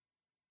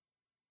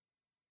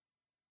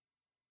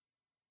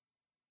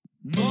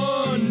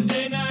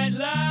Monday Night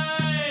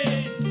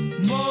Lights,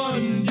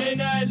 Monday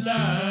Night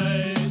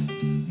Lights,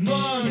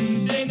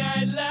 Monday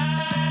Night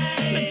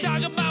Lights. Let's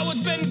talk about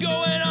what's been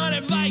going on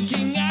at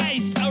Viking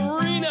Ice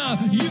Arena.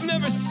 You've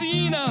never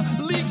seen a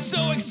league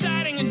so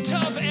exciting and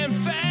tough and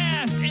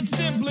fast. It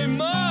simply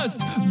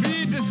must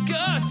be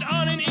discussed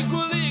on an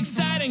equally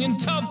exciting and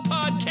tough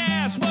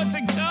podcast. What's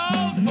it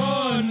called?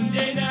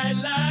 Monday Night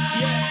Lights.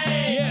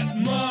 Yeah.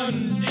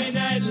 Monday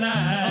Night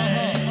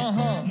Lights.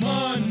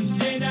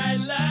 Monday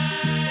Night Lights.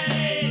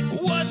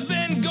 What's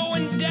been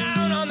going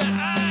down on the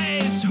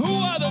ice? Who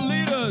are the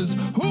leaders?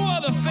 Who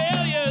are the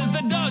failures?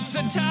 The Ducks,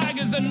 the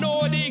Tigers, the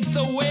Nordiques,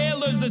 the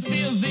Whalers, the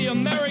Seals, the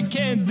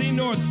Americans, the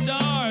North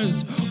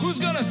Stars. Who's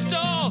gonna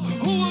stall?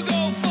 Who will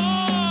go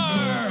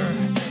far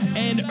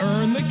and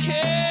earn the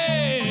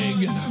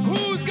keg?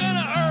 Who's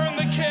gonna earn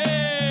the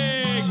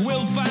keg?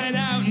 We'll find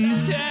out in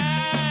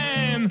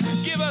time.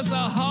 Give us a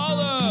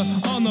holler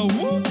on the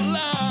whoop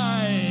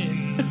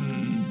line.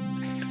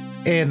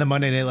 And the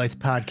Monday Night Lights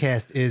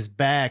podcast is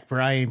back.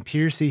 Brian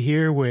Piercy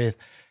here with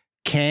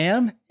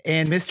Cam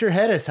and Mr.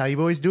 Hedis. How you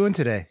boys doing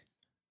today?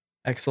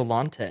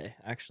 Excellente,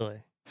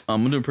 actually.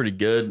 I'm doing pretty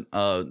good.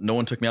 No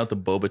one took me out to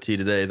boba tea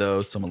today,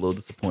 though, so I'm a little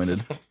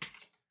disappointed.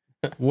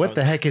 What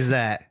the heck is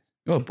that?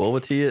 You know what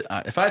boba tea is?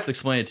 If I have to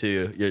explain it to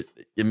you,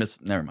 you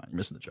miss. Never mind. You're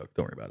missing the joke.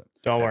 Don't worry about it.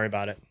 Don't worry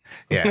about it.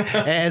 Yeah.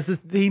 As the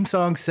theme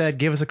song said,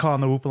 give us a call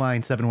on the Whoop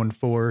line,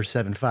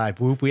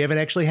 714-75-WHOOP. We haven't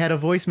actually had a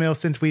voicemail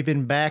since we've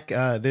been back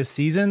this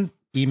season.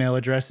 Email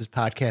address is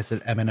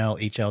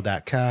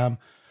podcast@mnlhl.com.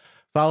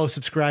 Follow,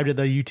 subscribe to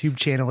the YouTube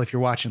channel if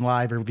you're watching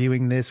live or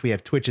viewing this. We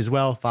have Twitch as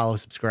well. Follow,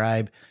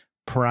 subscribe,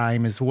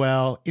 Prime as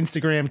well,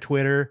 Instagram,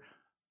 Twitter,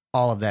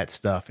 all of that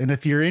stuff. And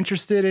if you're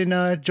interested in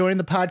joining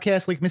the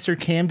podcast like Mr.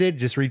 Cam did,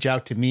 just reach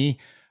out to me.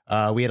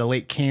 We had a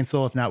late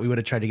cancel. If not, we would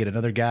have tried to get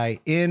another guy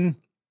in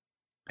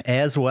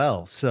as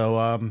well.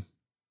 So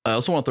I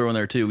also want to throw in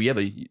there too. We have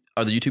the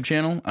YouTube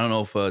channel. I don't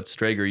know if it's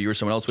Strag or you or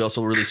someone else. We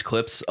also release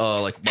clips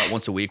like about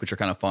once a week, which are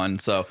kind of fun.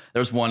 So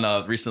there's one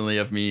recently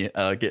of me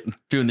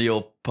doing the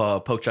old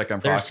poke check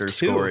on Proctor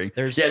scoring.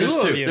 There's two.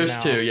 now.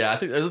 There's two. Yeah, I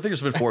think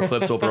there's been 4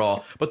 clips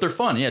overall, but they're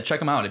fun. Yeah, check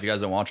them out if you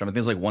guys don't watch them. I think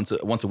it's like once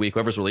a week.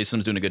 Whoever's releasing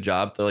them is doing a good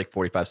job. They're like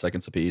 45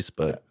 seconds a piece,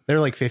 but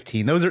they're like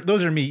 15. Those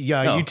are me.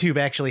 Yeah, YouTube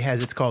actually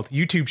has. It's called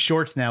YouTube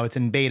Shorts now. It's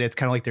in beta. It's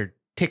kind of like their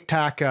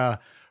TikTok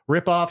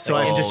ripoff. So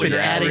I've just been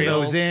adding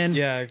those in.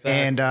 Yeah, exactly.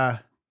 And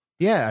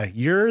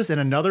yours and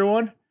another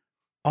one.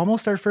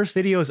 Almost our first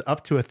video is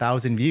up to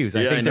 1,000 views.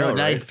 I think they're at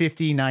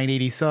 950,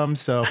 980 some.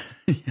 So,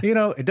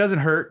 it doesn't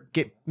hurt.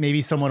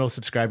 Maybe someone will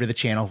subscribe to the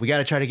channel. We got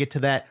to try to get to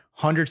that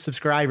 100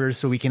 subscribers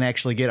so we can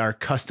actually get our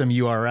custom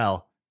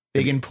URL.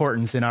 Big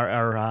importance in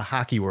our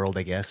hockey world,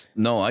 I guess.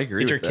 No, I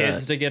agree. Get your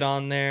kids to get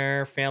on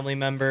there, family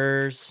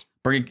members,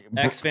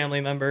 ex-family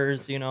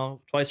members,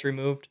 twice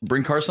removed.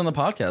 Bring Carson on the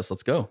podcast.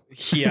 Let's go.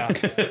 Yeah.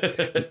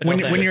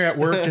 When you're at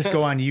work, just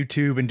go on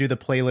YouTube and do the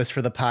playlist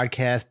for the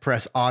podcast,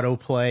 press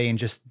autoplay, and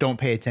just don't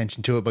pay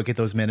attention to it, but get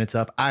those minutes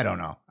up. I don't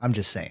know. I'm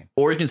just saying.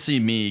 Or you can see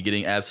me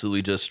getting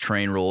absolutely just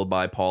train rolled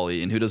by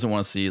Paulie, and who doesn't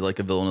want to see like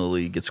a villain of the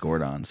league get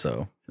scored on?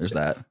 So there's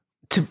that.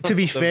 To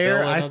be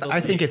fair,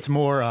 I think it's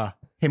more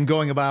him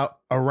going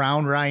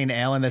around Ryan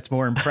Allen that's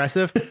more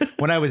impressive.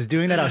 When I was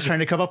doing that, I was trying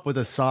to come up with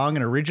a song,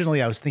 and originally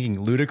I was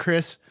thinking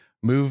Ludacris,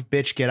 "Move,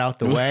 Bitch, Get Out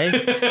the Way."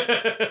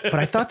 But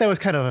I thought that was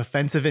kind of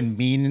offensive and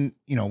mean.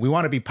 We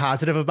want to be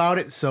positive about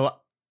it, so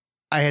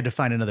I had to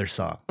find another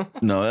song.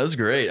 No, that was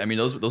great. I mean,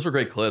 those were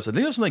great clips. I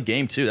think that was from the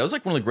game too. That was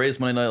like one of the greatest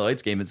Monday Night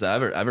Lights games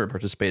I've ever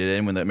participated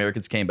in. When the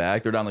Americans came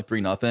back, they're down like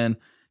 3-0,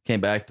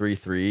 came back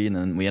 3-3, and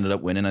then we ended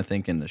up winning, I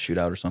think, in the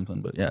shootout or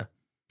something. But yeah,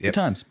 good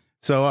times.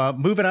 So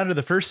moving on to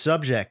the first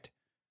subject,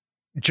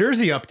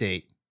 jersey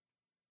update.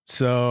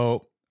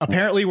 So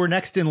apparently we're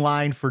next in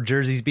line for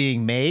jerseys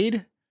being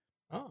made.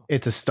 Oh,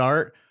 it's a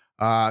start.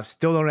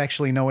 Still don't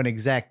actually know an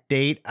exact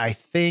date. I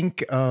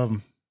think,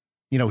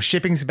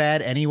 shipping's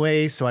bad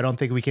anyway, so I don't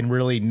think we can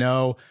really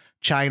know.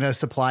 China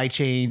supply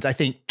chains. I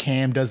think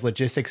Cam does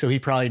logistics, so he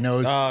probably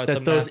knows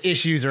that those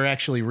issues are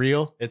actually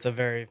real. It's a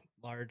very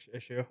large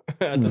issue.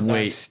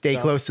 Stay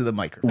close to the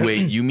microphone.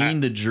 Wait, you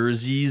mean the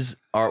jerseys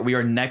we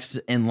are next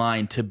in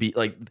line to be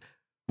like,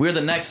 we're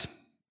the next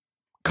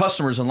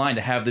customers in line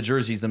to have the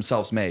jerseys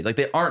themselves made? Like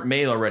they aren't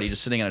made already,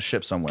 just sitting on a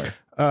ship somewhere.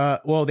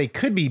 Well, they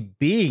could be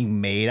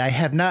being made. I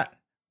have not.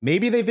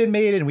 Maybe they've been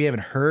made and we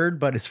haven't heard,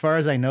 but as far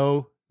as I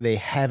know, they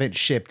haven't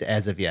shipped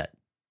as of yet.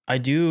 I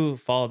do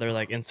follow their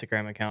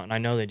Instagram account, and I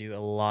know they do a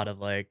lot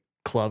of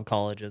club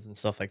colleges and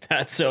stuff like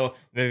that. So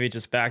maybe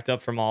just backed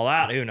up from all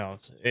that. Who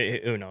knows?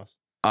 Who knows?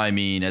 I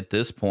mean, at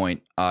this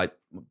point,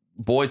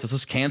 boys, let's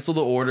just cancel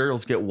the order.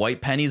 Let's get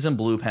white pennies and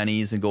blue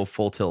pennies and go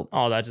full tilt.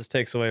 Oh, that just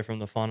takes away from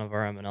the fun of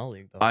our MNL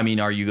league, though. I mean,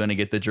 are you going to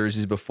get the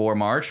jerseys before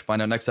March?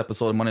 Find out next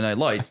episode of Monday Night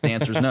Lights. The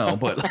answer is no,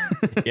 but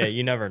yeah,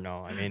 you never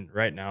know. I mean,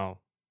 right now,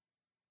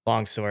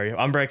 long story.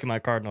 I'm breaking my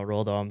cardinal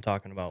rule, though. I'm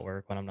talking about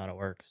work when I'm not at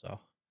work. So,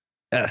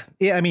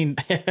 yeah, I mean,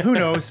 who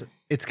knows?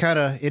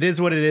 It is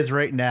what it is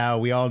right now.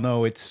 We all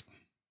know it's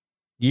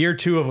year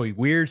 2 of a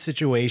weird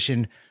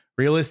situation.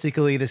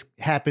 realistically, this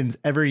happens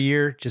every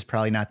year, just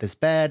probably not this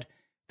bad.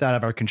 It's out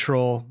of our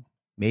control.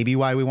 Maybe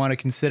why we want to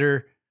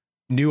consider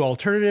new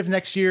alternatives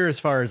next year as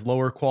far as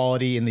lower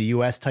quality in the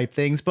US type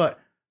things, but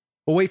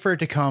we'll wait for it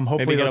to come.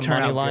 Hopefully Maybe they'll get a turn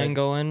money out line good.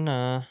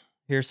 going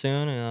here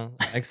soon.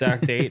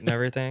 Exact date and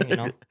everything.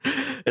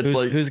 It's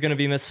Who's going to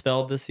be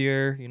misspelled this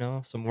year?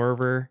 Some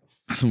Werver.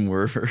 some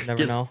word. You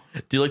never know.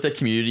 Do you like that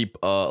community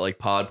like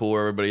pod pool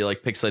where everybody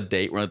like picks a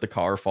date where like the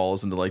car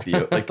falls into like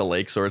the like the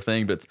lake sort of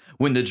thing? But it's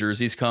when the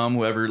jerseys come,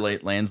 whoever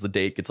lands the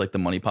date gets like the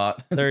money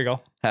pot. There you go.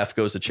 Half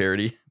goes to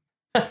charity.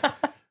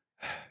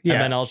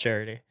 Yeah. MNL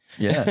charity.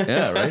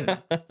 Yeah, right.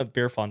 A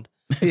beer fund.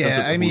 Sounds Yeah, like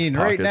I the mean, Boots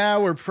right pockets.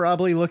 now we're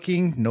probably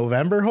looking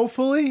November,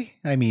 hopefully.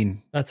 I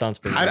mean, That sounds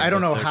pretty I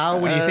don't know realistic. how,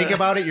 when you think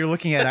about it, you're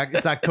looking at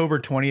it's October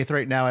 20th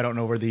right now. I don't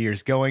know where the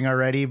year's going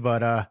already,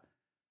 but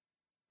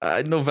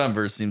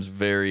November seems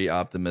very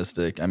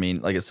optimistic. I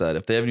mean, like I said,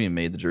 if they haven't even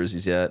made the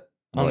jerseys yet,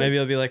 Well, like, maybe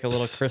it'll be like a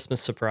little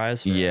Christmas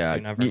surprise for yeah, us.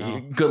 You never know.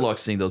 good luck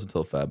seeing those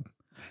until Feb.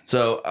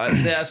 So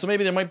yeah, so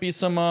maybe there might be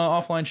some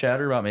offline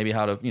chatter about maybe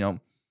how to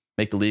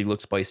make the league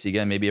look spicy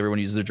again. Maybe everyone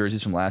uses their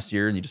jerseys from last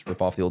year and you just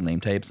rip off the old name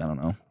tapes. I don't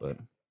know, but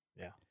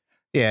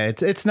yeah,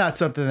 it's not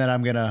something that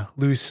I'm gonna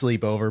lose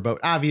sleep over. But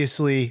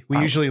obviously, we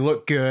usually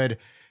look good.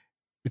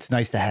 It's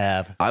nice to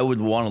have. I would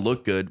want to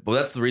look good. Well,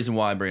 that's the reason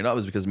why I bring it up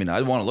is because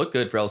I want to look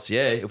good for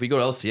LCA. If we go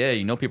to LCA,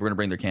 people are gonna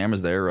bring their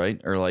cameras there, right?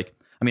 Or like,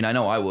 I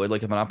know I would.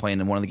 Like if I'm not playing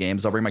in one of the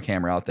games, I'll bring my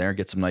camera out there and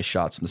get some nice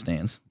shots from the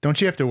stands.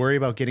 Don't you have to worry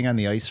about getting on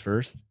the ice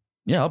first?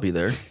 Yeah, I'll be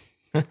there.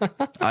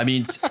 I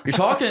mean,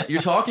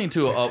 you're talking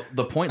to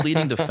the point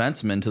leading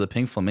defenseman to the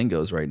Pink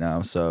Flamingos right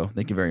now. So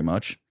thank you very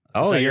much.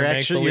 Oh, that you're your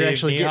actually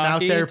make-believe getting out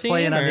hockey there team,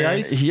 playing on the or-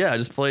 ice. Yeah, I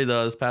just played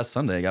this past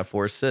Sunday. I got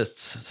 4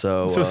 assists.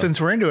 So Since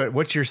we're into it,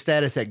 what's your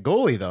status at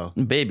goalie though?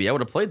 baby, I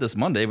would have played this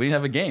Monday. We didn't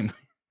have a game.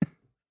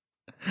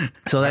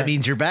 So that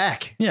means you're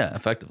back. Yeah,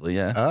 effectively.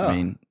 Yeah. Oh. I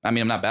mean,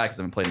 I'm not back because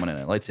I haven't played Monday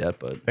Night Lights yet,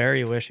 but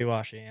Very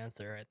wishy-washy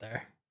answer right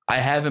there. I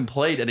haven't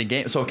played in a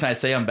game. So can I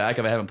say I'm back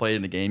if I haven't played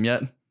in a game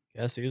yet?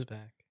 Guess who's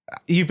back?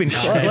 You've been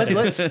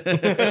let's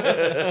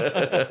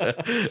well,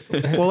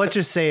 well, let's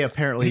just say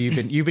apparently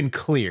you've been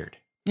cleared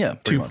yeah,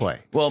 pretty to much. play.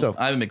 Well, So-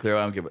 I haven't been clear.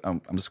 I don't give.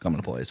 I'm just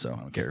coming to play, so I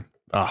don't care.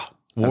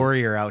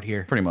 Warrior out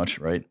here. Pretty much,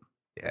 right?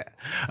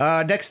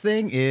 Yeah. Next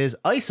thing is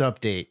ice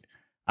update.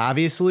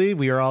 Obviously,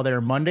 we are all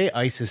there Monday.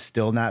 Ice has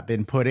still not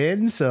been put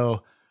in,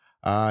 so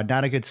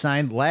not a good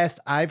sign. Last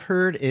I've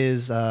heard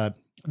is the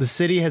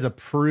city has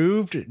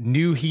approved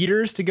new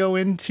heaters to go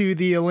into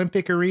the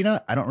Olympic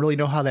arena. I don't really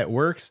know how that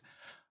works.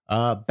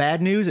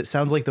 Bad news, it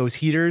sounds like those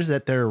heaters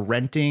that they're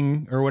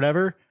renting or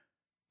whatever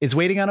is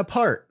waiting on a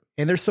part,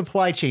 and there's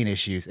supply chain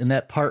issues, and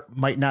that part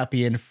might not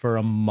be in for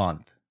a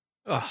month.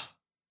 Ugh.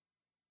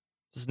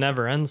 This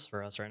never ends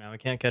for us right now. We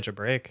can't catch a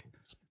break.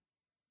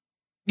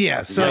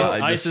 Yeah, so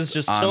Yeah, Ice is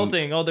just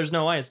tilting. Oh, there's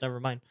no ice. Never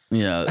mind.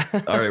 Yeah.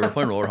 All right, we're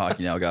playing roller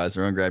hockey now, guys.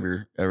 Everyone grab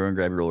your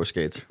roller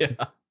skates. Yeah.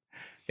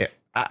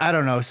 I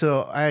don't know.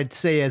 So I'd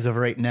say as of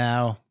right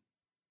now,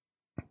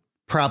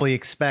 probably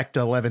expect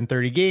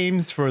 11:30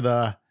 games for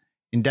the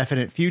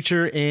indefinite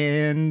future.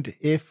 And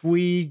if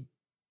we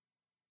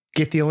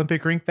get the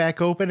Olympic rink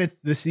back open,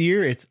 this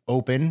year, it's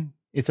open.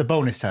 It's a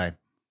bonus time.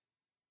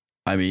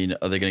 I mean,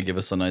 are they going to give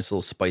us a nice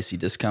little spicy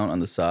discount on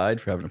the side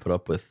for having to put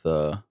up with?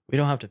 We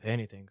don't have to pay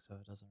anything, so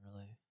it doesn't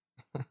really.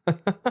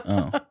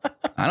 Oh,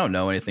 I don't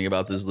know anything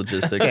about this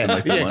logistics. And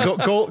like the Yeah, money.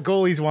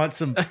 goalies want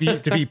some fee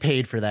to be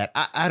paid for that.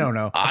 I don't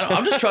know.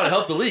 I'm just trying to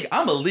help the league.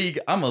 I'm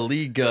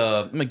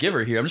a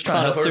giver here. I'm just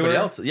trying to help everybody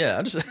else. Yeah,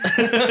 I'm just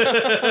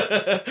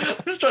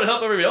trying to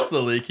help everybody else in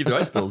the league keep their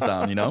ice bills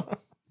down.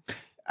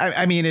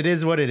 I mean, it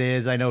is what it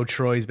is. I know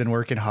Troy's been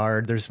working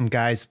hard. There's some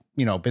guys,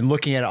 been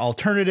looking at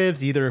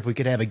alternatives, either if we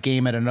could have a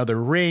game at another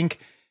rink.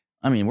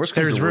 I mean, worst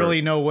comes There's to really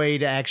worst. no way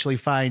to actually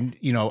find,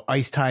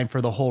 ice time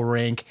for the whole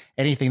rink.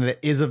 Anything that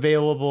is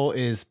available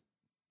is,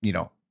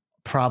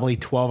 probably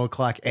 12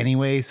 o'clock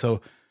anyway.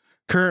 So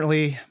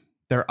currently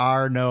there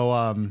are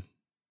no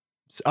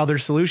other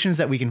solutions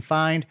that we can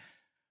find.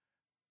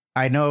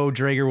 I know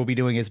Drager will be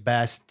doing his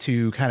best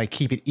to kind of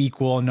keep it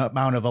equal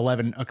amount of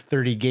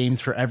 11:30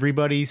 games for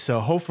everybody. So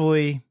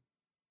hopefully,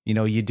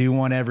 you do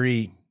one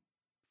every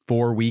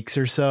 4 weeks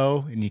or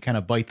so and you kind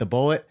of bite the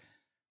bullet.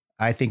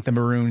 I think the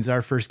Maroons,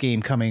 our first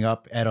game coming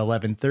up at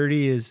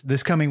 11:30 is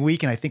this coming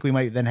week. And I think we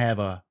might then have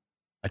a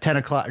 10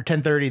 o'clock or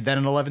 10:30, then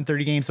an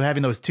 11:30 game. So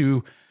having those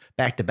two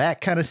back to back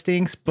kind of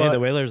stinks, Hey, but the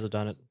Whalers have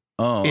done it.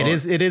 Oh, it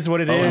is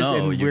what it oh, is. no,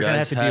 And you we're going to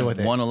guys have to deal with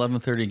it. One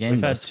 11:30 game.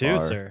 We've had thus two,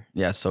 far. sir.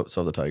 Yeah, so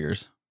the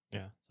Tigers.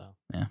 Yeah. So.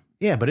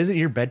 Yeah. But isn't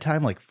your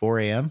bedtime like 4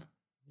 a.m.?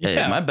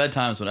 Yeah, my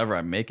bedtime's whenever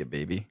I make it,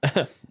 baby.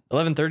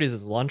 11:30 is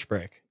his lunch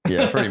break.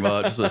 Yeah, pretty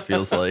much. That's what it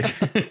feels like.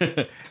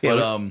 Yeah,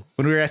 But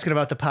when we were asking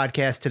about the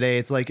podcast today,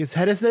 it's like his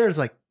head is there. It's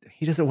like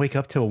he doesn't wake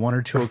up till 1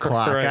 or 2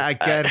 o'clock. Right. I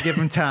gotta give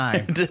him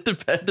time. it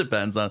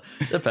depends that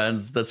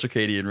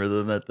circadian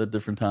rhythm at the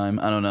different time.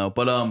 I don't know,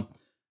 but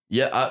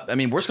yeah. I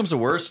mean, worst comes to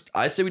worst,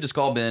 I say we just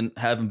call Ben,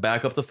 have him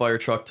back up the fire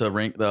truck to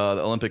the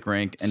Olympic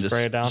rink, and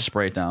Spray it down. just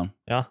spray it down.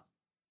 Yeah.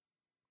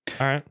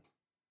 All right.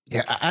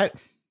 Yeah,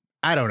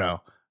 I don't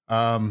know.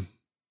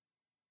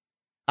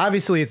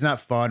 obviously it's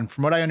not fun.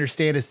 From what I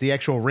understand, is the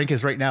actual rink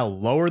is right now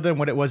lower than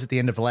what it was at the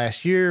end of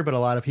last year, but a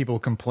lot of people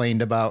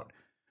complained about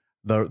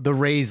the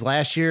raise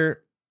last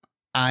year.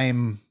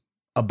 I'm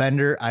a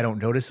bender. I don't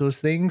notice those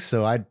things,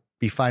 so I'd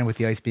be fine with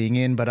the ice being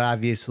in, but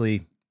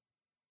obviously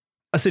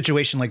a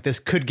situation like this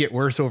could get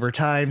worse over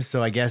time.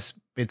 So I guess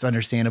it's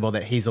understandable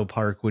that Hazel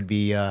Park would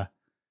be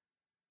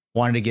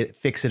wanting to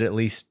fix it at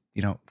least,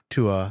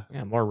 to a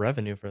more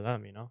revenue for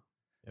them,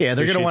 Yeah,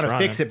 they're going to want to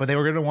fix it, but they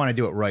were going to want to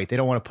do it right. They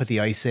don't want to put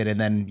the ice in and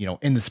then,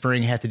 in the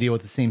spring have to deal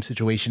with the same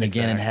situation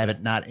again and have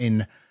it not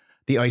in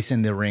the ice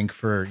in the rink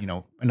for,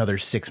 another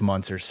 6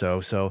 months or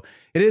so. So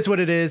it is what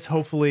it is.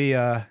 Hopefully,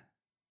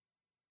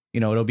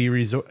 it'll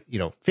be,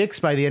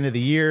 fixed by the end of the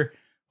year.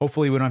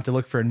 Hopefully we don't have to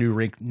look for a new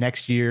rink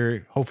next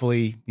year.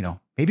 Hopefully,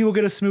 maybe we'll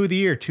get a smooth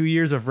year, 2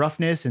 years of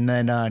roughness. And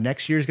then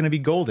next year is going to be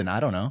golden. I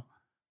don't know.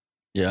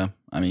 Yeah.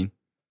 I don't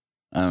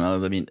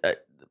know.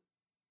 It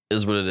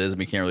is what it is.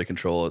 We can't really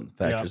control it,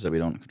 factors that we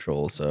don't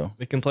control. So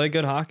we can play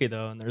good hockey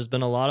though. And there's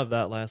been a lot of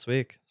that last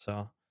week.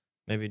 So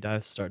maybe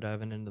start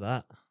diving into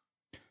that.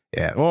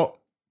 Yeah. Well,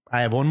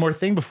 I have one more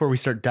thing before we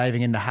start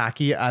diving into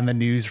hockey on the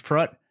news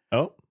front.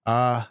 Oh,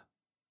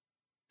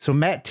 so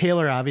Matt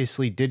Taylor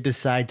obviously did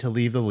decide to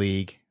leave the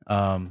league.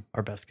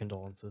 Our best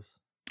condolences.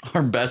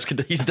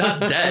 He's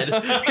not dead.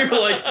 You're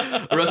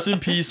like, rest in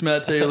peace,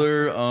 Matt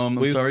Taylor.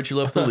 I'm sorry that you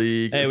left the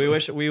league. Hey, we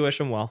wish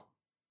him well.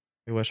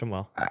 We wish him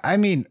well. I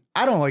mean,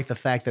 I don't like the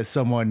fact that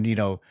someone,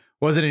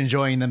 wasn't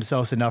enjoying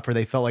themselves enough or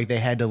they felt like they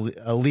had to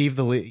leave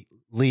the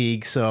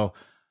league. So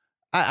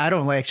I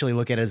don't actually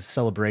look at it as a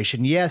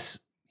celebration. Yes,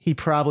 he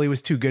probably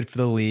was too good for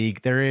the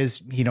league. There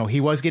is,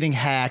 he was getting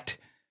hacked.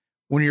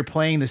 When you're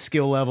playing the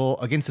skill level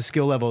against the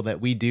skill level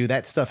that we do,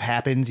 that stuff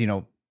happens.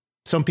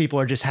 Some people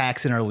are just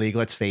hacks in our league.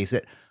 Let's face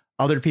it.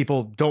 Other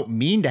people don't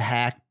mean to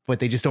hack, but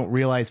they just don't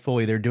realize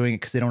fully they're doing it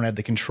because they don't have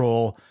the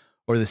control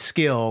or the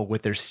skill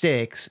with their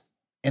sticks.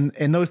 And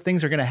those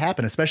things are going to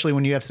happen, especially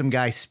when you have some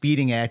guy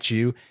speeding at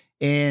you.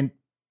 And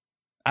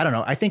I don't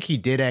know. I think he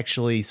did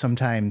actually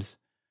sometimes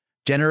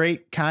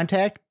generate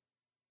contact,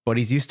 but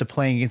he's used to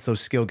playing against those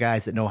skill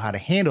guys that know how to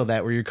handle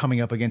that, where you're coming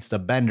up against a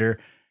bender.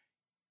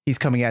 He's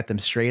coming at them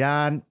straight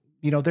on.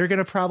 They're going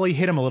to probably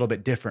hit him a little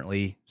bit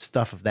differently,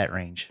 stuff of that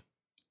range.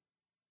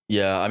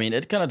 Yeah,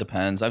 it kind of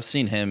depends. I've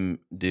seen him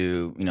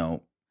do,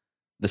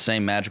 the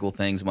same magical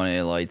things Monday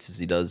Night Lights as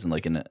he does in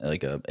like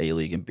a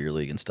A-League and beer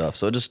league and stuff.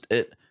 So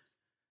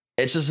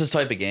it's just his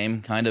type of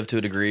game, kind of to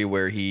a degree,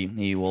 where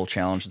he will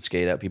challenge and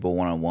skate at people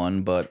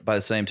one-on-one. But by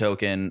the same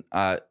token,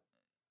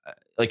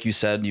 like you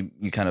said,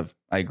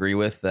 I agree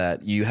with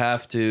that. You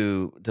have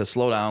to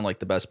slow down like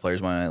the best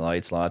players Monday Night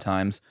Lights a lot of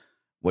times.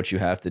 What you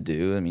have to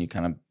do, you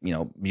kind of,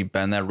 you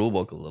bend that rule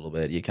book a little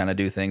bit. You kind of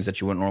do things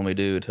that you wouldn't normally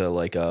do to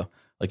like a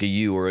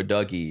you or a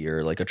Dougie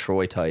or like a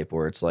Troy type,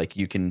 where it's like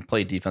you can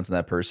play defense on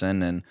that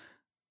person and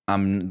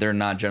they're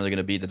not generally going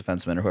to beat the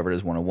defenseman or whoever it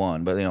is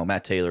one-on-one. But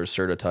Matt Taylor,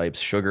 Serta types,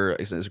 Sugar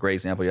is a great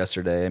example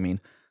yesterday.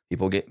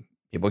 People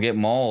get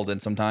mauled,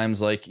 and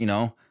sometimes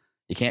you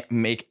can't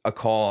make a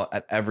call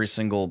at every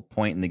single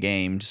point in the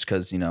game just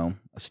because a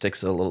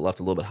stick's left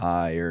a little bit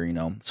high, or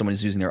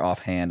somebody's using their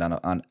offhand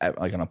on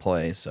a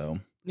play. So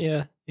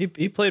yeah, he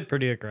played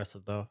pretty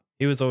aggressive though.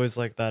 He was always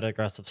like that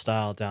aggressive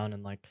style down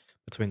in like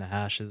between the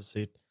hashes.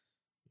 He,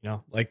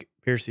 like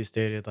Piercy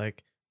stated,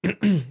 like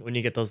when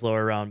you get those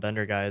lower round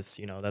bender guys,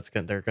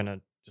 they're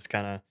gonna just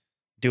kind of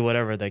do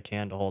whatever they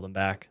can to hold them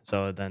back.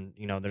 So then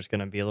there's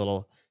gonna be a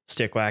little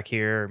stick whack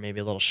here, or maybe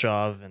a little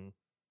shove, and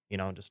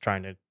just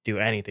trying to do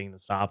anything to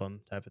stop him,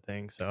 type of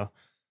thing. So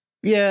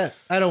yeah,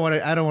 I don't want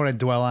to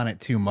dwell on it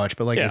too much,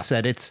 but like I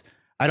said,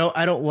 I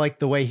don't like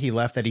the way he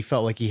left, that he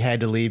felt like he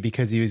had to leave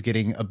because he was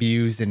getting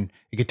abused and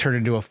it could turn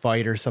into a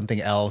fight or something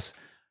else.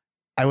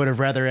 I would have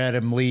rather had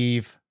him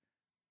leave,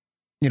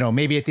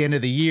 maybe at the end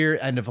of the year,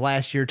 end of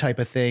last year type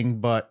of thing,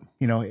 but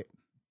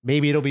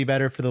maybe it'll be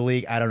better for the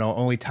league. I don't know.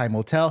 Only time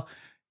will tell.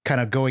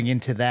 Kind of going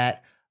into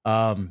that.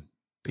 The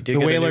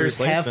Whalers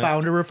have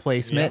found a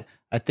replacement. Yeah.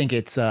 I think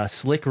it's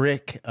Slick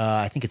Rick.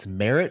 I think it's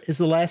Merritt is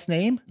the last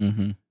name.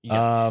 Mm-hmm.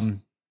 Yes.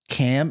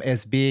 Cam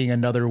as being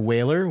another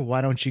Whaler.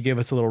 Why don't you give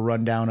us a little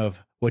rundown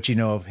of what you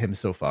know of him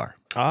so far?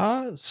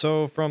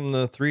 So from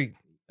the three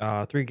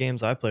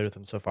games I've played with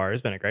him so far,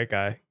 he's been a great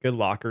guy. Good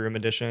locker room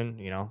addition.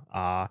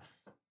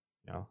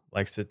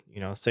 Likes to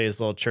say his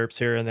little chirps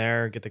here and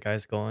there, get the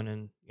guys going,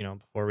 and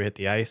before we hit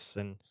the ice.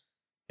 And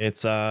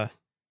it's I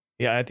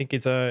think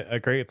it's a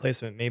great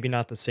replacement. Maybe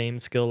not the same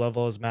skill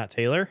level as Matt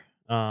Taylor.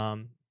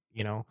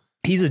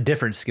 He's a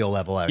different skill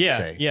level, I would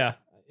say. Yeah.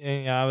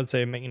 I would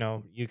say,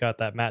 you got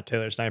that Matt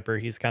Taylor sniper.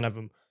 He's kind of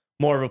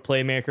more of a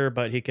playmaker,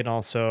 but he can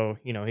also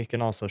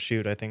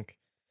shoot. I think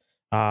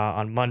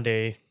on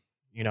Monday,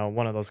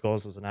 one of those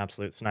goals was an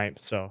absolute snipe.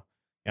 So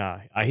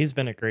yeah, he's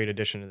been a great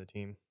addition to the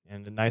team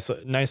and a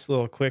nice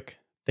little quick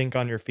think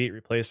on your feet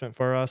replacement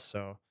for us.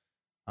 So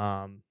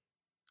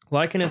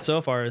liking it so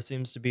far. It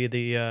seems to be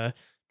the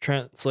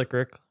Trent Slick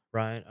Rick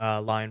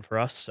line for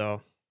us.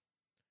 So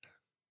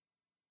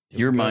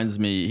he reminds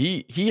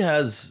me, he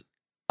has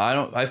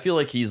I feel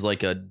like he's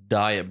like a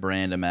diet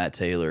brand of Matt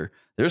Taylor.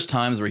 There's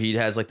times where he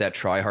has like that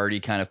try-hardy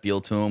kind of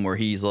feel to him, where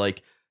he's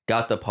like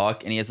got the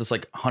puck and he has this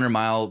like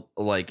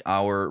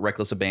 100-mile-hour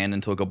reckless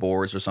abandon to like a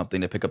boards or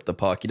something to pick up the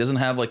puck. He doesn't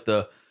have like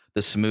the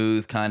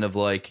smooth kind of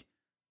like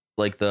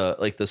the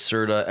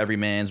Serta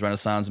everyman's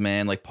Renaissance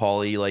man, like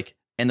Paulie, like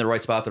in the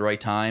right spot at the right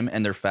time,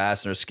 and they're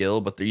fast and they're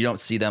skilled, but you don't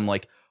see them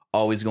like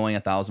always going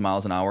 1,000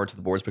 miles an hour to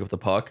the boards to pick up the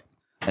puck.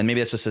 And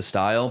maybe that's just his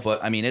style,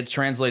 but I mean, it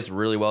translates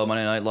really well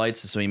Monday Night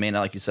Lights. So he may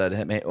not, like you said,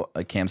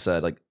 like Cam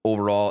said, like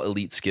overall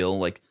elite skill,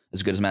 like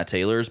as good as Matt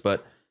Taylor's,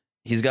 but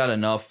he's got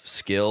enough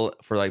skill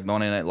for like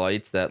Monday Night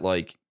Lights that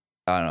like,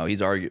 I don't know, he's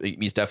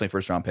definitely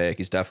first round pick.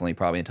 He's definitely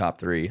probably in top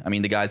 3. I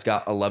mean, the guy's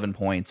got 11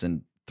 points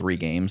in 3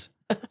 games,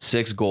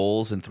 6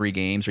 goals in 3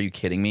 games. Are you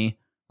kidding me?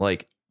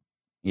 Like,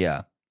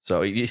 yeah.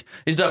 So he's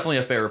definitely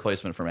a fair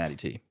replacement for Matty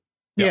T.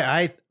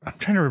 Yeah, I'm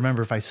trying to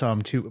remember if I saw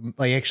him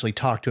I actually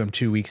talked to him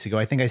 2 weeks ago.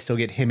 I think I still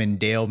get him and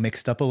Dale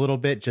mixed up a little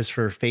bit just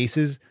for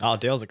faces. Oh,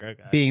 Dale's a great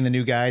guy. Being the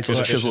new guys. Those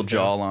chiseled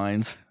jaw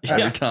lines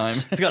every time.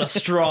 He's got a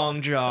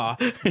strong jaw.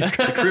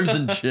 The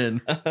crimson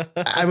chin.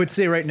 I would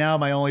say right now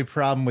my only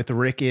problem with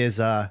Rick is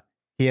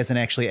he hasn't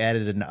actually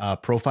added a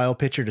profile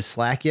picture to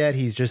Slack yet.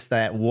 He's just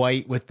that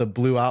white with the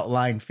blue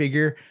outline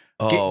figure.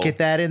 Get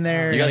that in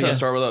there. You guys got to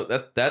start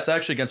with that's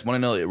actually against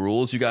Monday Night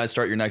rules. You guys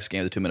start your next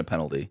game with a 2-minute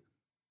penalty.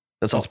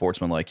 That's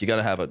unsportsmanlike. You got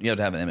to have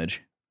an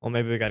image. Well,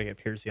 maybe we got to get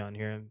Piercy on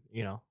here and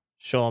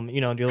show him,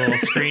 do a little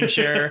screen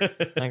share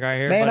like right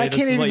here. Man, buddy, I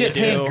can't even get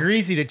paid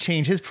Greasy to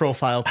change his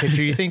profile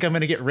picture. You think I'm going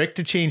to get Rick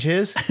to change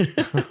his? Maybe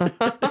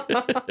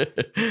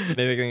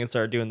we can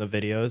start doing the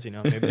videos.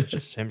 Maybe it's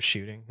just him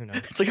shooting. Who knows?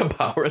 It's like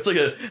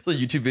a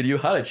YouTube video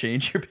how to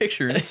change your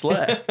picture in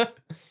Slack.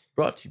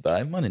 Brought to you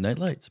by Monday Night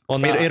Lights.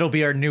 Well, it'll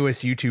be our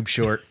newest YouTube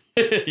short.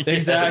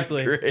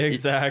 Exactly. Great.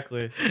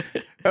 Exactly.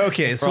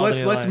 Okay, so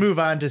let's move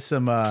on to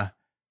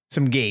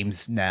some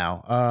games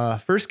now.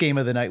 First game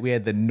of the night, we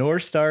had the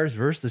North Stars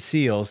versus the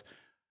Seals.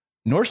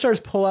 North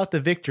Stars pull out the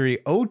victory,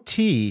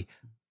 OT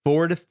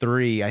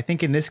 4-3. I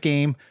think in this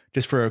game,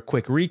 just for a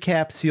quick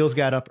recap, Seals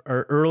got up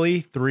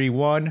early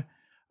 3-1.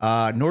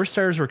 North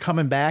Stars were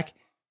coming back.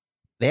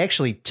 They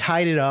actually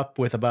tied it up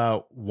with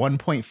about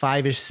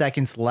 1.5-ish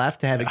seconds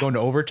left to have it go into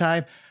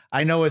overtime.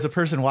 I know as a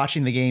person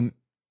watching the game,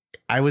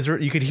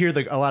 you could hear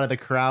a lot of the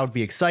crowd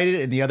be excited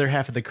and the other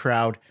half of the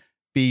crowd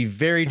be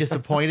very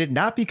disappointed,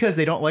 not because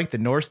they don't like the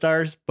North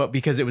Stars, but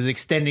because it was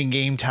extending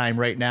game time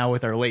right now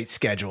with our late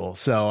schedule.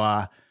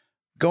 So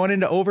going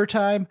into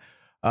overtime,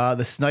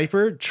 the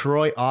sniper,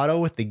 Troy Otto,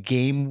 with the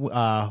game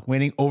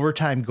winning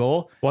overtime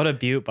goal. What a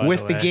beaut, by with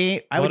the way. The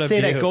game. I would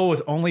say that goal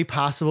was only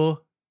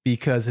possible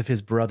because of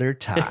his brother,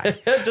 Ty.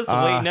 Just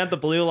waiting at the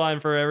blue line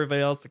for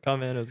everybody else to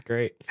come in. It was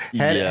great.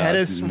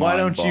 Hedis, why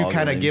don't you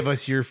kind of give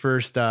us your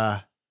first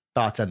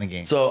thoughts on the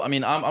game? So, I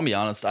mean, I'm be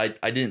honest. I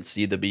didn't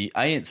see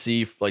I didn't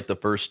see like the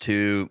first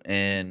 2,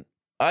 and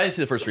I didn't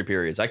see the first 3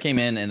 periods. I came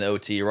in the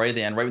OT right at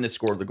the end, right when they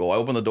scored the goal. I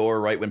opened the door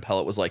right when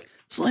Pellet was like,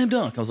 slam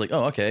dunk. I was like,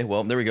 oh, okay,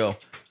 well, there we go.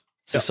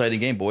 It's an exciting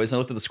game, boys. And I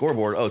looked at the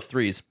scoreboard. Oh, it's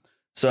 3s.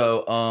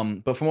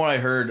 So, but from what I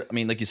heard, I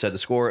mean, like you said, the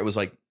score, it was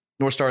like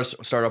North Stars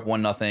start up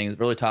 1-0,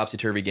 really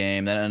topsy-turvy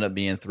game. Then ended up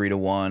being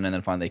 3-1, and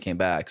then finally they came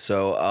back.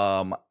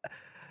 So,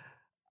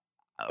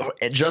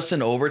 just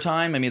in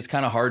overtime, I mean, it's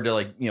kind of hard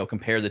to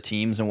compare the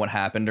teams and what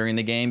happened during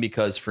the game,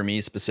 because for me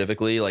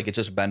specifically, like it's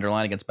just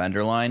Benderline against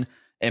Benderline,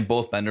 and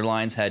both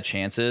Benderlines had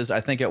chances. I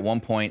think at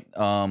one point,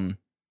 it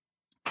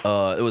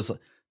was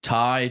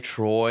Ty,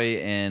 Troy,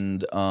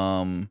 and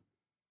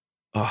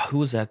who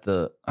was at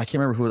I can't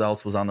remember who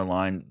else was on the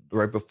line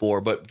right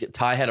before, but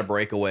Ty had a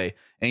breakaway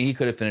and he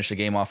could have finished the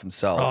game off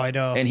himself. Oh, I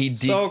know. And he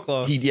so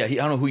close. I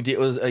don't know who he did.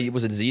 Was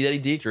it Z that he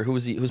deked, or who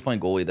was playing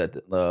goalie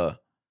that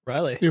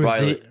Riley. It was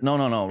Riley. Z.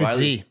 No. Riley.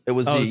 Z. It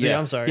was Oh, Z. Z, Yeah.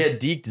 I'm sorry. He had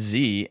deked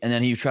Z, and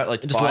then he tried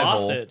like Just 5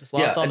 lost hole. it. Just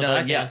lost on the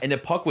back end. And the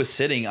puck was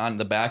sitting on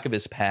the back of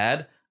his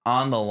pad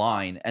on the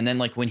line, and then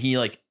like when he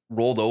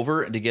rolled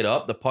over to get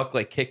up, the puck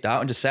kicked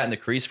out and just sat in the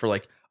crease for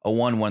a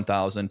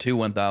 1,000, 2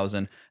 1,000.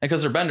 And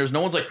because they're benders,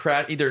 no one's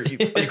either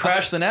you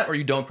crash the net or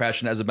you don't crash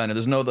the net as a bender.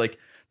 There's no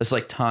this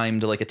time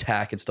to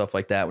attack and stuff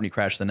like that when you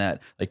crash the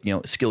net,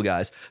 skill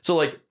guys.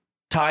 So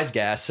Ty's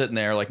gas sitting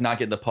there not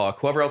getting the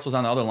puck. Whoever else was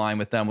on the other line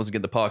with them wasn't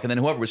getting the puck, and then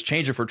whoever was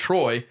changing for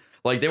Troy,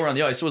 they were on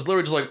the ice. So it was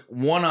literally just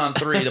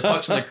 1-on-3. The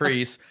puck's in the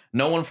crease.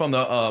 No one from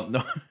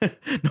the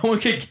no one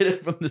could get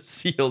it from the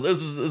Seals.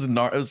 It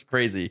was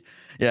crazy.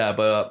 Yeah,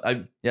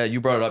 but you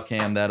brought it up,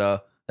 Cam,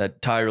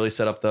 that Ty really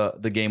set up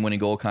the game winning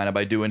goal kind of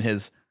by doing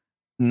his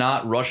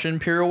not Russian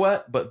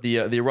pirouette, but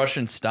the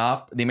Russian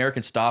stop, the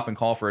American stop and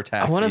call for a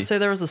taxi. I want to say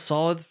there was a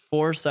solid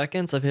 4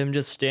 seconds of him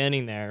just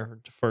standing there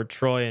for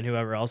Troy and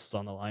whoever else is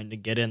on the line to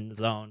get in the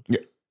zone. Yeah.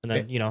 And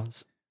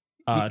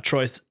then,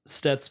 Troy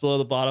steps below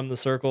the bottom of the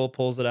circle,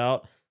 pulls it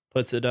out,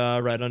 puts it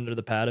right under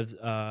the pad of,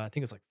 I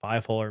think it's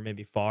 5 hole or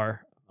maybe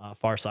far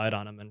side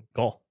on him, and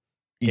goal.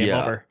 Game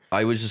over.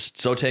 I was just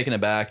so taken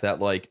aback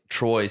that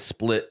Troy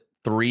split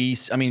 3.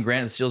 I mean,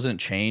 granted, the Seals didn't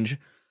change,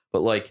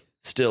 but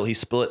still, he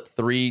split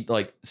 3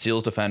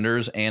 Seals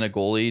defenders and a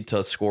goalie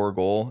to score a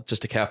goal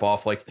just to cap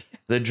off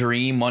the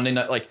dream Monday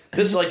night. Like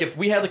this is like if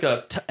we had like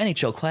a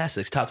NHL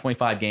Classics top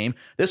 25 game,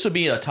 this would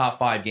be a top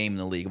 5 game in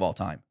the league of all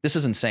time. This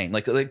is insane.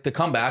 Like to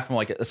come back from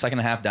like a second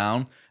and a half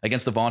down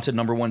against the vaunted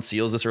number 1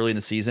 Seals this early in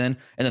the season,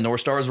 and the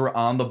North Stars were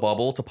on the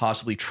bubble to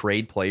possibly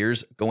trade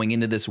players going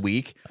into this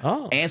week.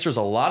 Answers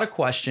a lot of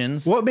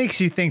questions. What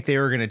makes you think they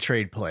were going to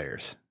trade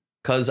players?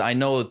 Because I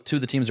know 2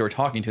 of the teams they were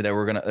talking to that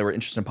were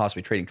interested in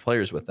possibly trading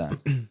players with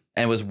them,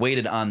 and was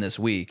weighted on this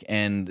week,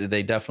 and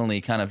they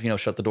definitely kind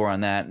of shut the door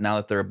on that. Now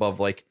that they're above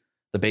like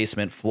the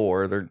basement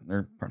floor,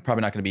 they're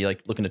probably not going to be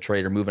like looking to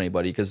trade or move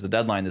anybody because the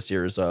deadline this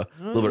year is a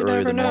little bit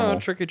earlier than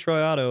normal. Tricky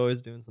Troy Otto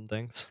always doing some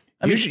things.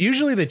 I mean,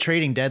 usually the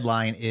trading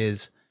deadline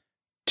is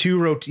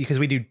 2 because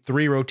we do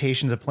 3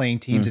 rotations of playing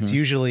teams. It's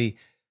usually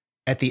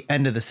at the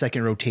end of the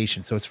second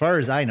rotation. So as far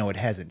as I know, it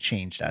hasn't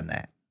changed on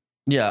that.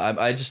 Yeah,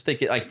 I just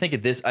think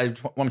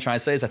what I'm trying to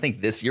say is I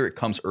think this year it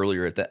comes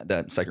earlier at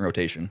that second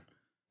rotation.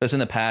 Because in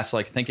the past,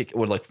 like I think it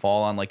would like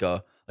fall on like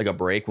a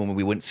break when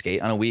we wouldn't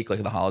skate on a week,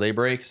 like the holiday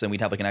break, so then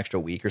we'd have like an extra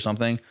week or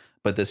something.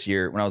 But this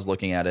year, when I was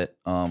looking at it,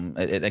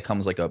 it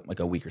comes like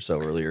a week or so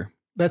earlier.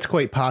 That's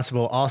quite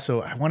possible.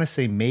 Also, I want to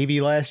say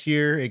maybe last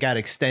year it got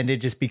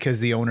extended just because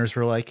the owners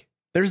were like,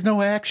 "There's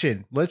no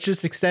action. Let's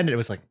just extend it." It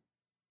was like,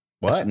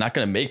 what? It's not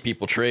going to make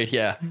people trade.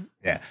 Yeah.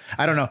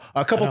 I don't know.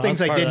 A couple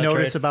things I did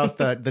notice about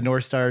the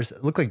North Stars.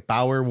 It looked like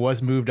Bauer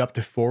was moved up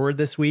to forward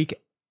this week.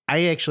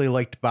 I actually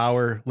liked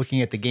Bauer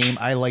looking at the game.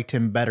 I liked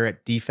him better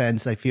at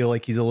defense. I feel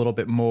like he's a little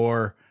bit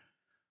more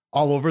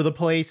all over the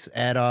place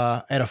at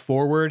a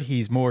forward.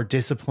 He's more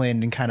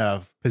disciplined and kind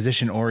of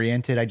position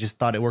oriented. I just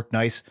thought it worked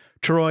nice.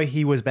 Troy,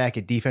 he was back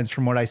at defense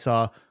from what I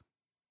saw.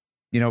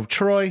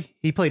 Troy,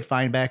 he played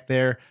fine back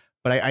there,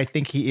 but I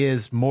think he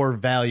is more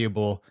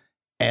valuable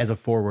as a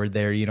forward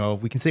there.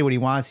 We can say what he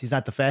wants. He's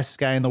not the fastest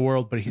guy in the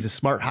world, but he's a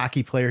smart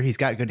hockey player. He's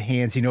got good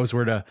hands. He knows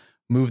where to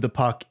move the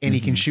puck, and he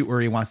can shoot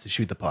where he wants to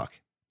shoot the puck.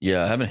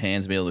 Yeah, having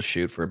hands be able to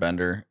shoot for a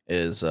bender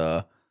is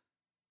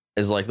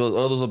like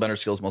those are bender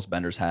skills most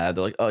benders have.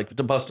 They're like, oh, like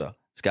DeBusta,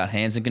 he's got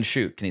hands and can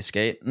shoot. Can he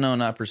skate? No,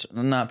 not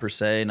per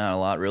se, not a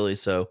lot really.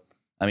 So,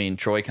 I mean,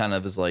 Troy kind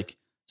of is like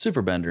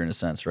super bender in a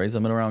sense, right? He's a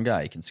middle round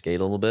guy. He can skate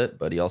a little bit,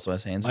 but he also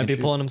has hands. Might be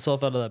pulling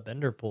himself out of that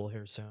bender pool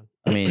here soon.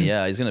 I mean,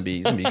 yeah, he's gonna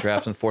be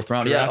drafted in the 4th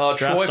round.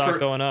 Troy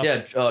going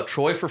up.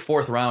 Troy for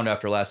 4th round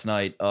after last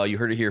night. You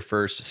heard it here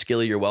first.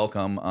 Skilly, you're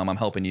welcome. I'm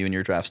helping you in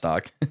your draft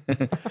stock.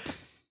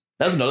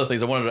 That's another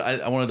thing.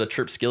 I wanted to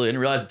trip Skilly. I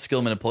didn't realize that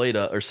Skillman had played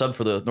or subbed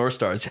for the North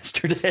Stars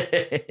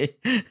yesterday.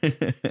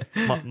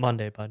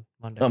 Monday, bud.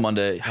 Monday. Oh,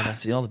 Monday.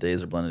 See, all the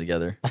days are blended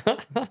together.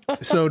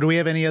 So, do we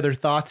have any other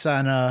thoughts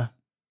on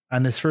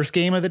this first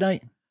game of the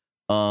night?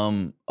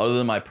 Other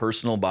than my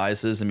personal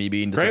biases and me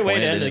being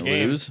disappointed they didn't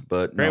lose,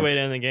 but great way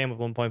to end the game with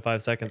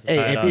 1.5 seconds.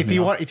 Hey, if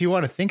you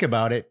want to think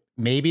about it,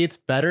 maybe it's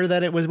better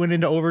that it went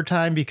into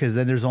overtime because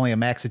then there's only a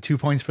max of 2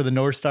 points for the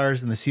North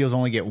Stars and the Seals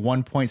only get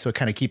 1 point. So it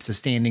kind of keeps the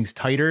standings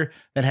tighter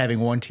than having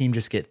one team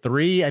just get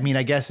 3. I mean,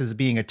 I guess as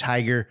being a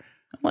Tiger,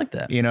 I like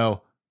that.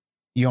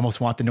 You almost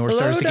want the North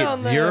Stars to get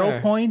 0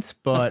 points,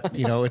 but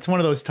it's one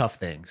of those tough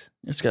things.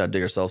 We just got to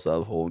dig ourselves out of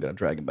the hole. We got to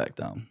drag them back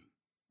down.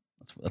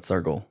 That's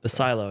our goal. The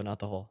silo, not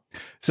the hole.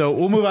 So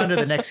we'll move on to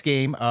the next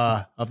game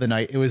of the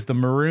night. It was the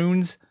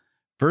Maroons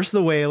versus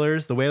the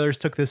Whalers. The Whalers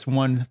took this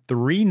one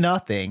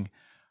 3-0.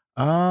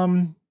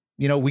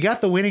 We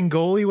got the winning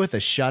goalie with a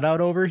shutout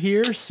over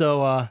here.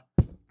 So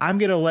I'm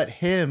going to let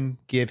him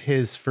give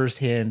his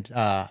firsthand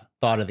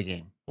thought of the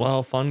game.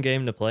 Well, fun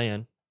game to play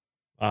in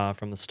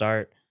from the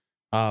start.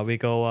 We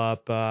go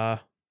up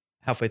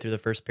halfway through the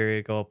first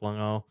period, go up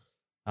 1-0.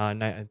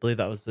 I believe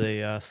that was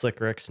the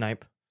Slick Rick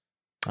snipe.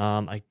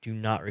 I do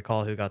not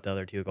recall who got the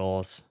other 2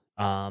 goals.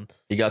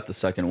 He got the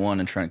second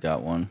one and Trent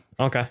got one.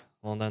 Okay.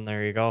 Well, then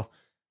there you go.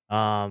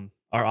 Our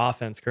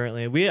offense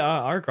currently,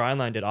 our grind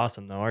line did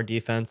awesome though. Our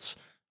defense,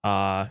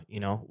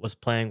 was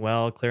playing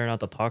well, clearing out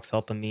the pucks,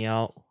 helping me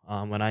out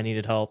when I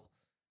needed help.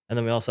 And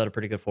then we also had a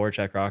pretty good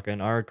forecheck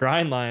rocking. Our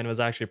grind line was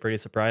actually pretty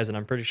surprising.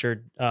 I'm pretty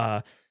sure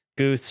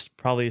Goose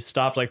probably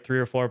stopped like 3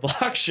 or 4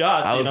 block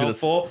shots.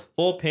 Full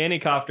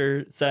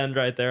pantycopter send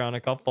right there on a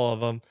couple of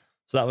them.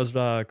 So that was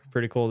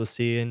pretty cool to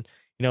see. And,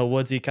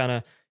 Woodsy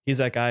he's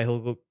that guy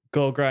who'll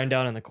go grind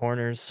down in the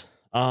corners.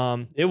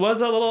 It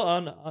was a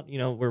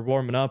little, we're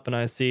warming up and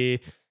I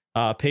see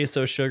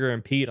Peso, Sugar,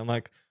 and Pete. I'm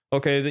like,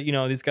 okay,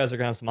 these guys are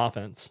going to have some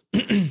offense.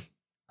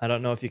 I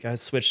don't know if you guys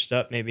switched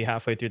up maybe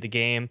halfway through the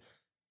game,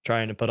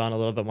 trying to put on a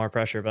little bit more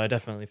pressure, but I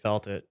definitely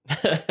felt it.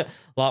 A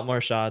lot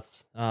more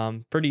shots.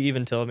 Pretty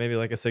even till maybe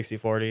like a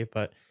 60-40,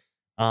 but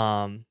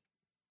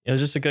it was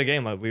just a good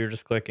game. We were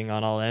just clicking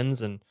on all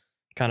ends and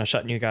kind of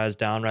shutting you guys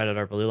down right at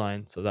our blue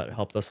line. So that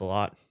helped us a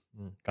lot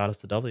and got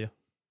us the W.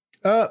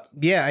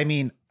 Yeah. I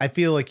mean, I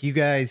feel like you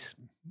guys,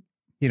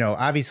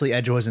 obviously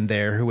Edge wasn't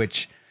there,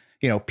 which,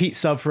 Pete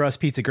subbed for us.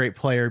 Pete's a great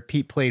player.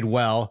 Pete played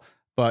well,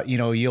 but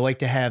you like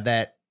to have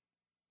that,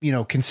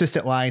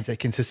 consistent lines, that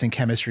consistent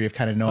chemistry of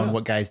kind of knowing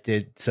what guys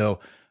did. So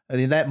I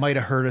mean, that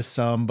might've hurt us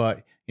some,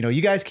 but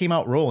you guys came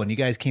out rolling. You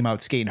guys came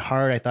out skating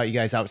hard. I thought you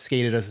guys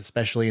outskated us,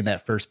 especially in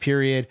that first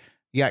period.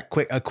 You got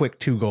a quick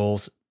 2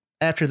 goals.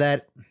 After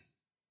that,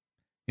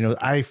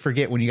 I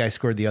forget when you guys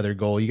scored the other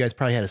goal. You guys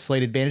probably had a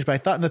slight advantage, but I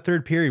thought in the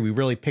third period we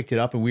really picked it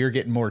up and we were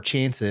getting more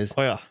chances.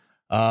 Oh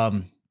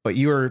yeah. But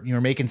you were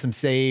making some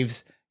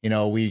saves.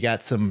 We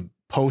got some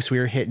posts. We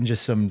were hitting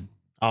just some.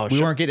 Oh,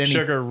 we weren't getting any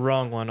Sugar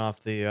rung one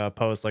off the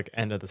post like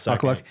end of the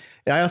second. luck.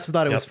 And I also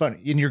thought it was fun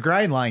in your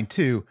grind line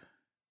too.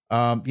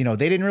 They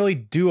didn't really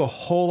do a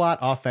whole lot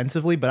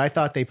offensively, but I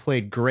thought they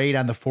played great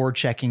on the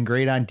forechecking,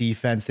 great on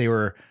defense. They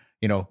were,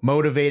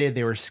 motivated.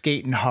 They were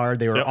skating hard.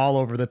 They were all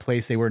over the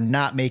place. They were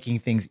not making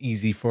things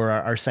easy for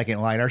our second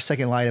line. Our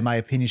second line, in my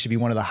opinion, should be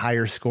one of the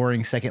higher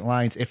scoring second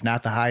lines, if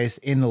not the highest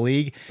in the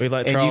league. We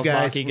let And Charles you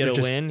guys Hockey get were a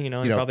just, win. He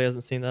probably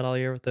hasn't seen that all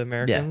year with the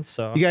Americans.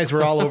 So you guys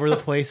were all over the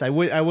place. I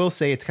will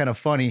say it's kind of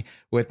funny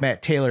with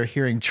Matt Taylor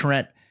hearing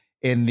Trent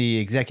in the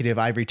executive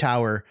ivory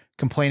tower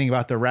complaining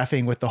about the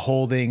reffing with the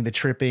holding, the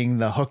tripping,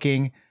 the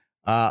hooking.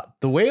 The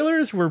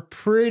Whalers were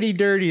pretty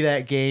dirty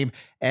that game.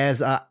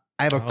 As I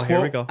have a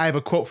quote. I have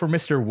a quote from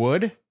Mr.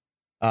 Wood,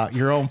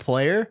 your own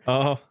player.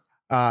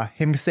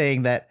 Him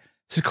saying that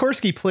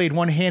Sikorsky played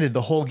one-handed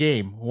the whole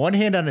game, one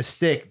hand on a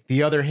stick,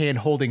 the other hand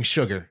holding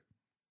Sugar.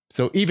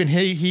 So even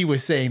he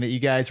was saying that you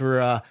guys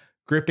were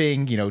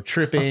gripping,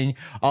 tripping,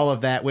 all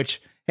of that.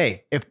 Which,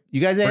 hey, if you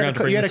guys had a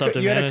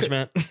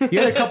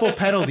couple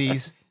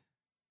penalties.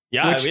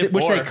 Yeah,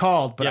 which they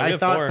called, but I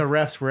thought the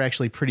refs were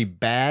actually pretty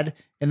bad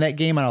in that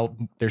game.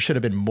 There should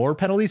have been more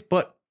penalties,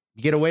 but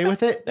you get away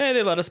with it. Hey,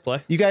 they let us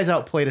play. You guys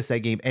outplayed us that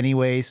game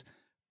anyways,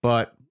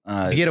 but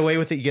you get away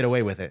with it. You get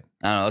away with it.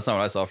 I don't know. That's not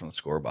what I saw from the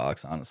score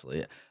box,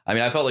 honestly. I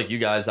mean, I felt like you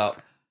guys kind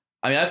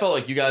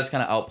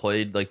of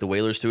outplayed like the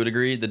Whalers to a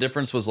degree. The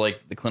difference was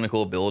like the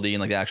clinical ability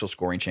and like the actual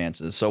scoring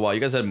chances. So while you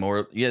guys had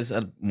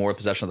more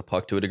possession of the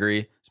puck to a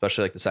degree,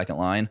 especially like the second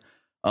line.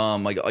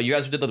 Like you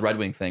guys did the Red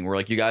Wing thing where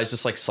like you guys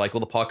just like cycle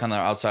the puck on the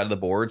outside of the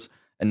boards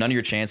and none of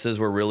your chances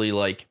were really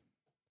like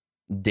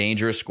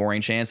dangerous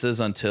scoring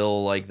chances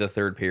until like the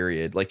third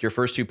period. Like your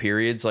first two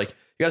periods, like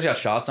you guys got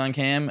shots on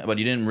Cam, but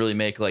you didn't really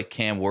make like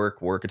Cam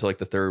work until like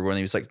the third one.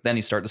 He was like, then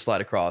he started to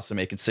slide across and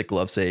making sick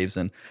glove saves.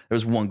 And there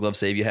was one glove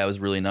save you had was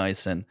really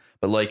nice.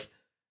 But like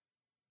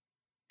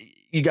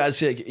you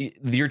guys,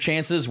 your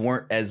chances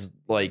weren't as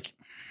like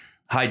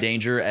high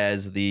danger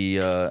as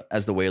the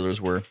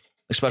Whalers were.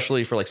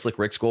 Especially for like Slick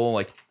Rick's goal,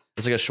 like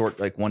it's like a short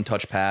like one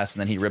touch pass and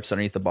then he rips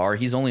underneath the bar.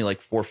 He's only like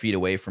 4 feet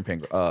away from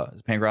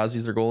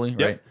Pangrazi's their goalie,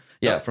 right?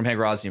 Yeah, from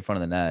Pangrazi in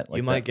front of the net. Like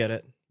you might get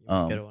it.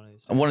 Get it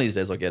one of these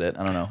days. I'll get it.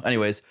 I don't know.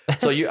 Anyways,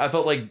 so I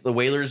felt like the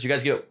Whalers. You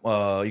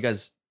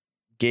guys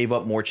gave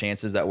up more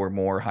chances that were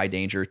more high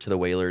danger to the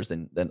Whalers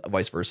than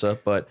vice versa.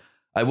 But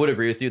I would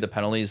agree with you. The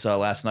penalties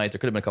last night, there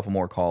could have been a couple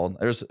more called.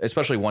 There's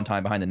especially one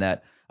time behind the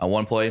net on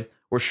one play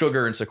where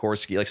Sugar and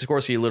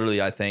Sikorsky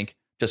literally, I think,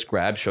 just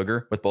grabbed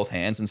Sugar with both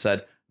hands and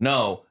said,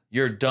 "No,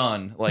 you're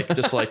done." Like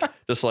just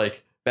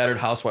like battered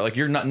housewife. Like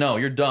you're done.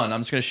 I'm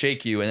just gonna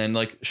shake you. And then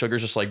like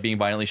Sugar's just like being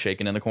violently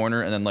shaken in the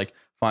corner. And then like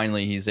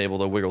finally he's able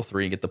to wiggle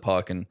free and get the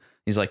puck. And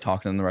he's like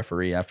talking to the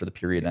referee after the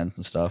period ends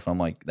and stuff. And I'm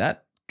like,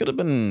 that could have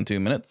been 2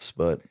 minutes,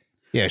 but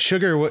yeah,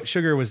 Sugar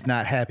was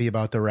not happy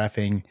about the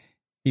reffing.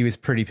 He was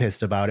pretty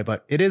pissed about it,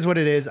 but it is what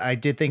it is. I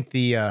did think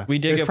it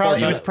was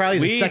probably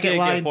the second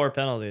line. Get 4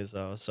 penalties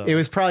though, so it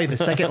was probably the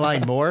second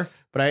line more.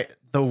 But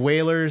the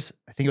Whalers,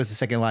 I think it was the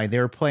second line. They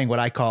were playing what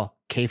I call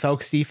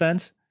K-Felks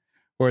defense,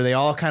 where they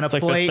all kind of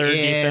play like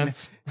the in.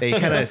 Defense. They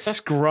kind of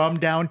scrum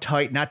down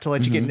tight, not to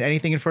let you get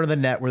anything in front of the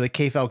net. Where the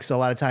K-Felks, a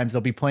lot of times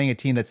they'll be playing a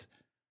team that's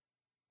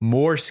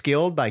more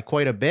skilled by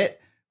quite a bit.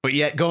 But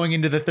yet going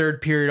into the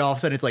third period, all of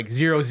a sudden it's like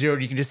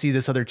 0-0. You can just see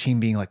this other team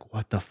being like,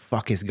 what the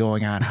fuck is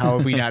going on? How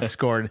have we not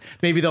scored?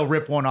 Maybe they'll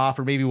rip one off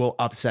or maybe we'll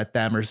upset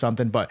them or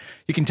something. But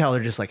you can tell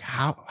they're just like,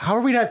 how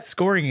are we not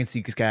scoring against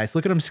these guys?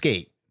 Look at them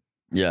skate.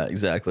 Yeah,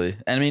 exactly.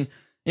 And I mean,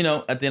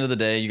 at the end of the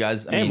day, you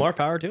guys, more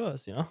power to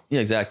us, Yeah,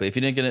 exactly. If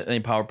you didn't get any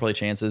power play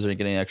chances or you didn't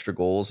get any extra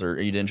goals or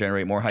you didn't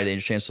generate more high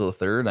danger chances to the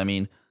third, I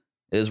mean,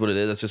 it is what it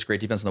is. That's just great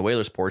defense in the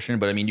Whalers portion.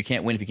 But I mean, you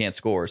can't win if you can't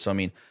score. So I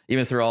mean,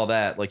 even through all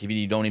that, like if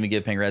you don't even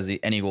give Pangrazi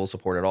any goal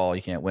support at all,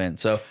 you can't win.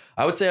 So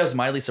I would say I was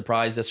mildly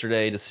surprised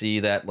yesterday to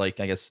see that, like,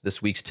 I guess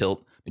this week's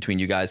tilt between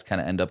you guys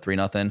kind of end up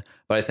 3-0.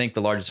 But I think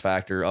the largest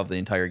factor of the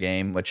entire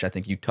game, which I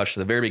think you touched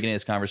at the very beginning of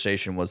this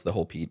conversation, was the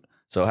whole Pete.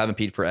 So having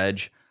Pete for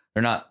edge,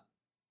 they're not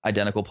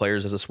identical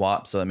players as a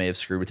swap, so it may have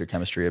screwed with your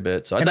chemistry a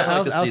bit. So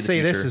I'll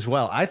say this as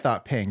well. I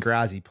thought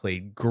Pangrazi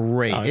played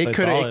great. It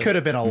could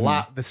have been a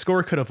lot. The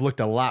score could have looked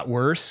a lot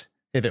worse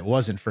if it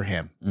wasn't for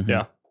him.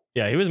 Yeah,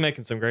 he was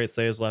making some great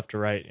saves left to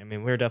right. I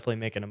mean, we were definitely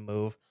making a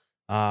move.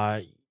 We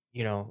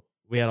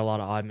had a lot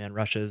of odd man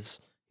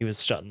rushes. He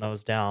was shutting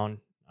those down.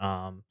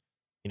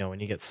 When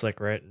you get Slick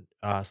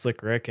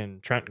Rick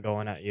and Trent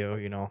going at you,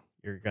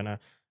 you're gonna.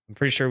 I'm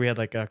pretty sure we had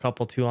like a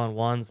couple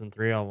 2-on-1s and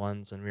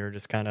 3-on-1s, and we were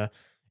just kind of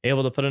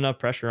able to put enough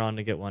pressure on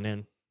to get one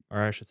in,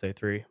 or I should say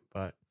 3.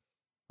 But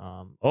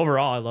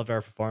overall, I loved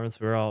our performance.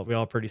 We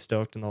all pretty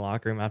stoked in the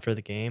locker room after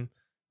the game.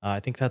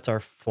 I think that's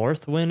our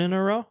 4th win in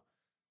a row,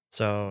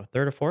 so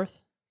 3rd or 4th.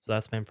 So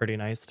that's been pretty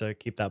nice to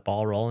keep that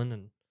ball rolling,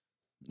 and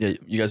Yeah,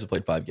 you guys have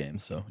played 5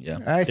 games, so yeah.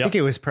 I think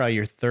it was probably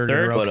your third in a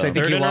Third? row. 'Cause I But, think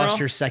third you in a lost row?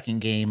 your second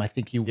game. I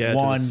think you Yeah, to the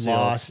won, Seals.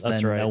 lost,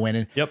 That's then right. no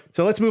winning. Yep.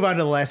 So let's move on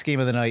to the last game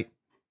of the night.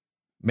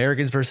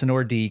 Americans versus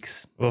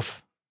Nordiques.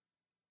 Oof.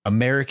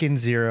 American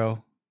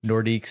 0,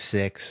 Nordiques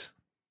 6.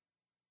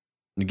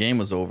 The game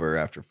was over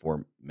after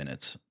 4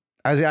 minutes.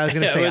 I was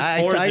going to say,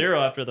 it was 4-0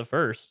 after the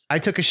first. I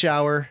took a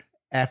shower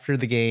after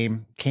the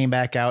game, came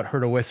back out,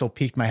 heard a whistle,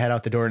 peeked my head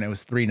out the door, and it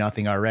was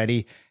 3-0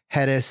 already.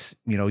 Hedis,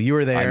 you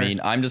were there. I mean,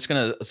 I'm just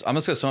gonna sum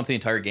up the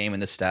entire game in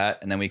this stat,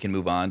 and then we can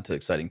move on to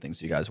exciting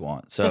things you guys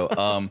want. So,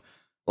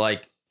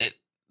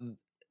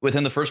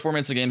 within the first 4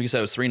 minutes of the game, you said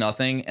it was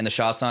 3-0, and the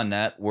shots on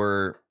net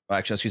were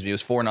it was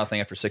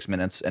 4-0 after 6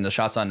 minutes, and the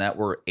shots on net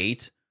were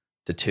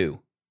 8-2.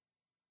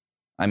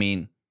 I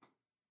mean,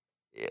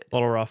 A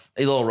little rough.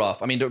 a little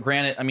rough. I mean,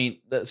 granted,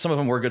 some of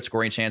them were good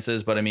scoring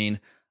chances, but I mean,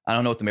 I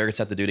don't know what the Americans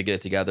have to do to get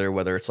it together,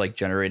 whether it's like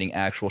generating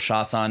actual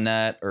shots on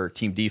net or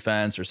team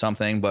defense or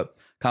something, but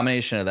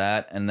combination of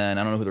that, and then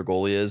I don't know who their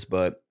goalie is,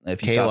 but if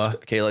he stops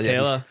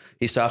Kayla.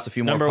 he stops a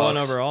few more Number pucks. 1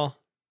 overall.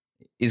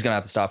 He's gonna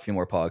have to stop a few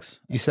more pucks.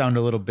 You sound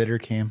a little bitter,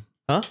 Cam.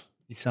 Huh?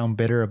 You sound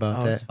bitter about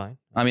Oh, that's that. fine.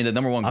 I mean, the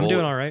number one. I'm goalie,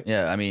 doing all right.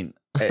 Yeah, I mean,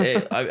 hey,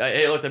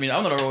 look, I'm the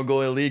number one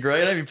goalie in the league, right? I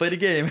haven't even played a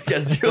game. I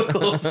got 0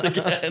 goals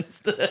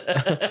against.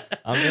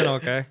 I'm doing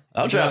okay.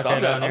 I'll I'm doing okay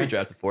down I'll be here.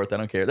 drafted 4th. I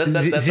don't care. That's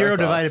our 0 thoughts.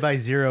 divided by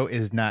 0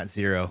 is not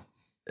 0.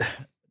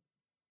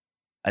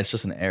 It's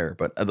just an error,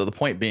 but the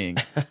point being,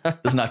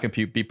 does not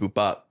compute beep boop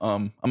bop.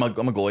 I'm a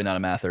goalie, not a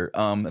mather.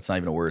 That's not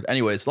even a word.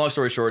 Anyways, long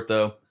story short,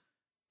 though,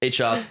 8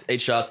 shots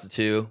to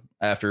 2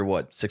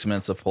 after 6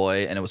 minutes of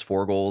play, and it was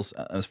 4 goals.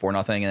 It was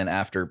 4-0, and then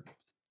after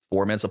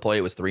 4 minutes of play,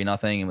 it was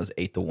 3-0. And it was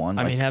 8-1.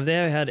 I mean, have they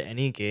had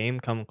any game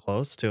come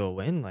close to a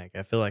win? Like,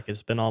 I feel like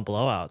it's been all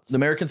blowouts. the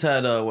Americans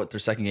had their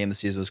second game this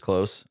season was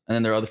close, and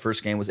then their other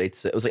first game was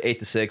 8-6. It was like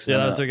 8-6. Yeah,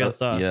 that was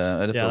against us. Yeah,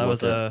 I that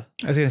was a.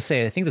 I was going to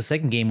say, I think the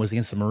second game was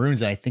against the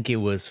Maroons, and I think it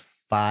was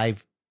 5-2.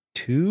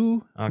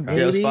 Okay.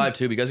 Yeah, it was maybe? 5-2.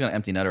 But you guys got an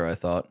empty netter, I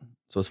thought.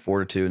 So it was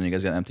 4-2, and you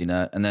guys got an empty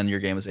net, and then your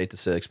game was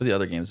 8-6. But the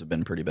other games have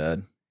been pretty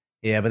bad.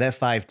 Yeah, but that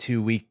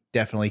 5-2, we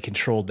definitely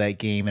controlled that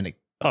game, and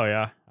Oh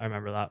yeah, I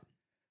remember that.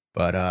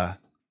 but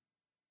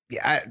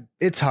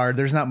it's hard.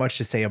 There's not much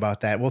to say about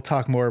that. We'll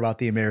talk more about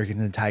the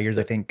Americans and Tigers,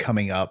 I think,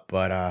 coming up.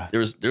 But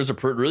There's a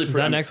really Is pretty.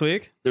 that next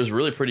week? There's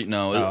really pretty.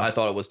 No, Oh. I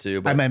thought it was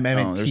too. But I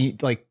meant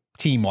there's-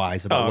 team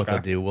wise about Oh, what they'll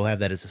okay. do. We'll have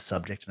that as a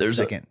subject in a There's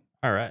a- second.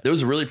 All right. There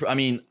was a really. I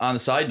mean, on the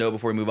side note,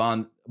 before we move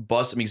on,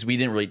 because we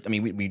didn't really. I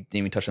mean, we didn't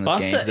even touch on this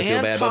game Busta because I feel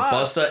and bad. Todd. But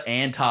Busta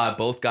and Todd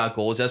both got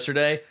goals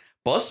yesterday.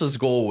 Busta's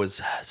goal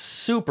was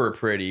super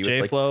pretty.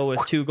 J Like, Flow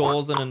with 2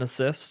 goals and an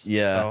assist.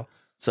 Yeah. So,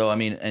 so I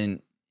mean,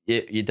 and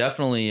you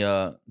definitely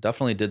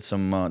did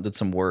some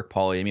work,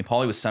 Paulie. I mean,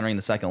 Paulie was centering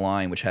the second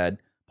line, which had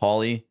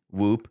Paulie,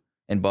 Whoop,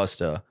 and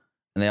Busta,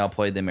 and they all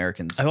played the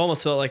Americans. I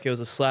almost felt like it was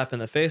a slap in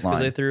the face because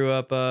Line. they threw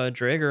up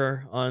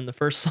Drager on the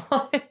first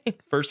line,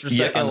 first or yeah,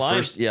 second on the line.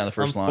 first, yeah, on the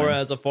first For line.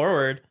 as a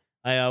forward,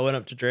 I went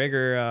up to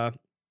Drager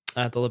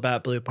at the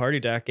Labatt Blue party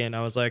deck, and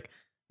I was like,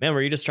 "Man,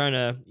 were you just trying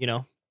to,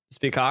 just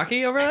be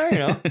cocky over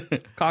there?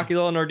 Cocky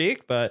little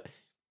Nordique?" But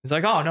he's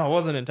like, "Oh no, it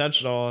wasn't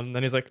intentional." And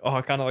then he's like, "Oh,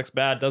 it kind of looks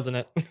bad, doesn't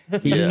it?"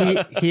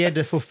 He had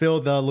to fulfill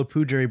the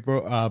Lapudre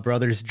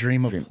brothers'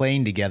 dream of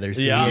playing together,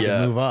 so Yeah. he had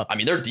Yeah. to move up. I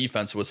mean, their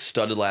defense was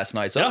studded last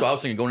night. So that's Yeah. what I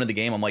was thinking going into the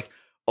game. I'm like,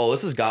 oh,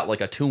 this has got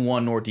like a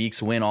 2-1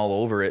 Nordiques win all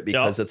over it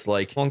because it's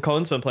like, Well, and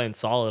Cohn's been playing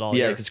solid all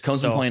yeah, year. because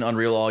Cohn's been so- playing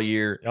unreal all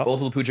year. Yep. Both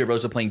of the Puja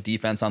brothers are playing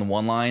defense on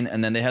one line,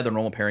 and then they had their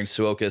normal pairing,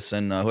 Suokas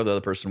and whoever the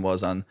other person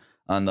was on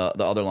the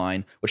other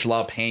line, which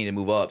allowed Penny to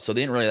move up. So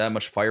they didn't really have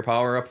much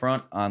firepower up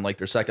front on like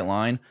their second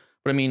line.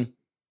 But I mean,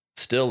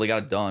 still they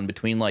got it done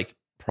between like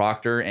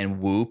Proctor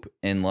and Whoop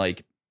and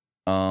like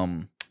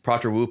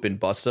Proctor, Whoop, and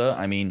Busta.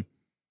 I mean,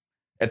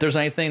 if there's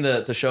anything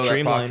to show that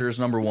Dreamline. Proctor's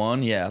number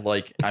one, yeah,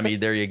 like I mean,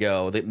 there you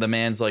go. The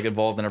man's like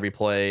involved in every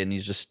play, and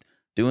he's just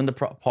doing the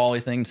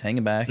Paulie things,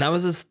 hanging back. And that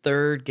was his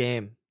third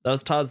game. That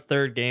was Todd's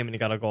third game, and he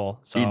got a goal.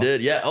 So He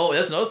did, yeah. Oh,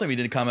 that's another thing we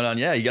didn't comment on.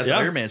 Yeah, he got the Yeah.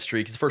 Iron Man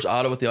streak. His first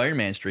auto with the Iron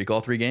Man streak,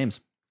 all 3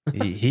 games.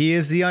 he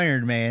is the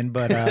Iron Man,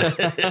 but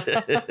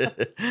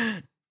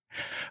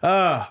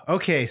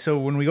okay. So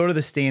when we go to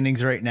the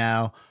standings right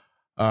now,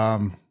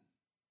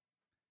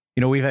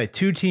 we've had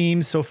 2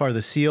 teams so far.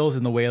 The Seals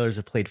and the Whalers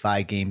have played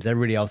 5 games.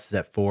 Everybody else is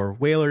at 4.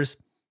 Whalers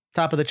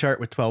top of the chart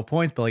with 12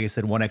 points, but like I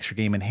said, 1 extra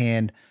game in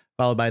hand,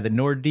 followed by the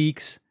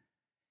Nordiques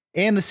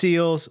and the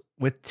Seals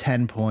with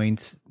 10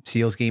 points.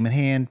 Seals game in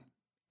hand,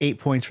 8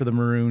 points for the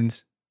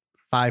Maroons,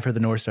 5 for the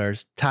North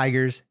Stars,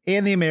 Tigers,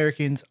 and the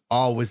Americans,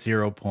 all with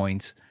 0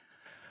 points.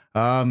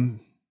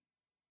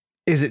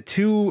 Is it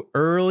too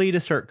early to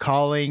start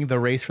calling the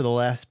race for the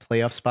last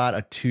playoff spot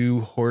a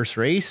 2-horse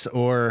race,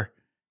 or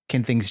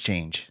can things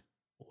change?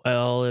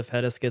 Well, if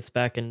Hedis gets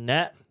back in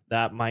net,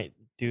 that might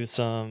do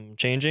some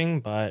changing.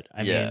 But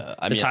I Yeah,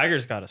 mean, the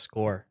Tigers got to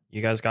score.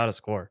 You guys got to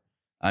score.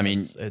 I mean,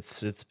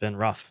 it's been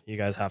rough. You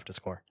guys have to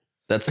score.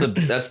 that's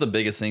the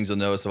biggest things you'll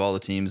notice of all the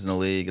teams in the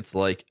league. It's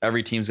like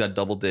every team's got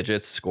double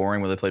digits scoring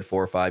where they played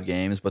 4 or 5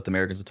 games, but the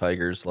Americans and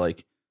Tigers,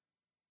 like,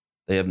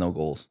 they have no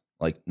goals.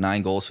 like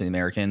 9 goals for the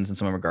Americans, and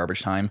some of them are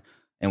garbage time,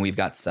 and we've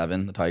got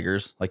 7, the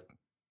Tigers. Like,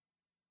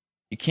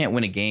 you can't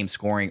win a game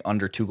scoring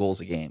under 2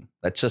 goals a game.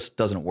 That just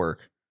doesn't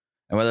work.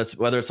 And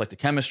whether it's like the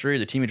chemistry,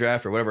 the team you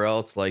draft, or whatever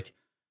else, like,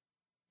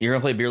 you're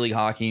gonna play beer league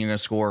hockey and you're gonna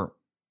score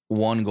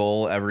 1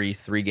 goal every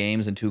 3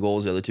 games and 2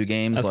 goals the other 2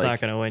 games. That's like,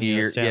 not going to win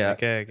you a Stanley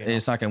Keg. You know?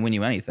 It's not going to win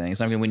you anything. It's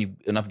not going to win you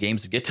enough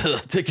games to get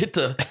to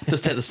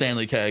the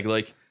Stanley Keg.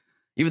 Like,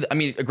 even, I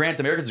mean, granted,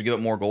 the Americans have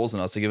given up more goals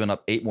than us. They've given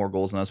up 8 more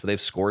goals than us, but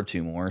they've scored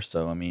 2 more.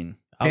 So, I mean,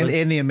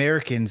 and the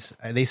Americans,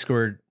 they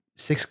scored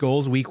 6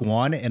 goals week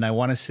 1, and I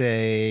want to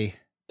say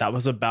that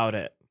was about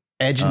it.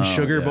 Edge and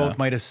Sugar both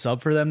might have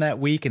subbed for them that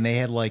week, and they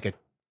had like a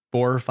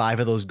 4 or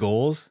 5 of those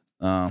goals.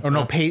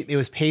 It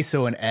was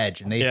Peso and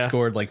Edge, and they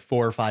scored like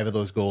 4 or 5 of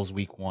those goals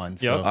week 1.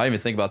 So I didn't even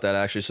think about that,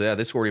 actually. So, yeah,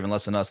 they scored even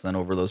less than us then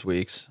over those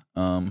weeks.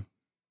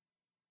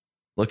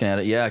 Looking at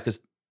it, yeah, because,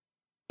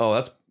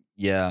 I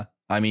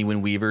mean,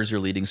 when Weaver's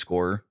your leading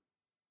scorer.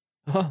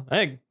 Oh,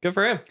 hey, good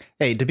for him.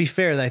 Hey, to be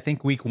fair, I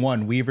think week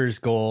 1, Weaver's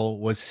goal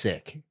was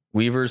sick.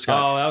 Weaver's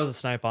got... Oh, that was a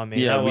snipe on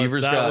me. Yeah,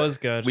 that was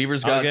good.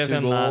 Weaver's got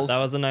 2 goals. That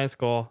was a nice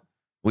goal.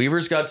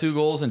 Weaver's got 2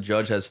 goals, and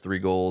Judge has 3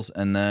 goals.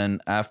 And then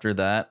after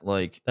that,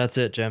 like... That's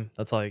it, Jim.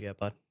 That's all you get,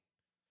 bud.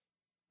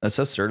 It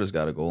says Serta's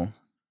got a goal.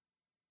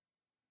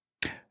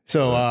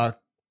 So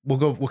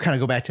we'll kind of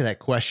go back to that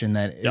question.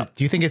 Do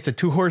you think it's a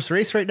 2-horse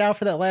race right now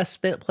for that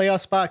last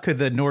playoff spot? Could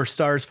the North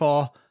Stars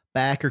fall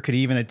back, or could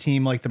even a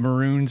team like the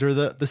Maroons or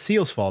the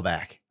Seals fall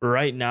back?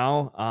 Right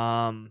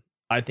now,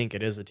 I think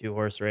it is a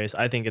 2-horse race.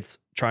 I think it's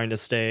trying to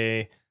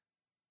stay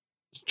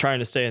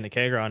in the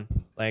keg run.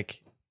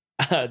 Like,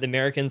 the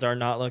Americans are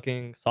not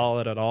looking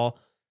solid at all.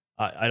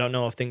 I don't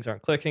know if things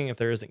aren't clicking, if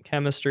there isn't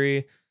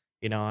chemistry.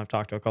 You know, I've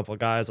talked to a couple of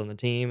guys on the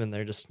team, and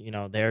they're just don't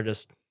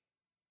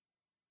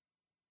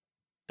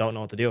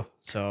know what to do.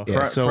 So,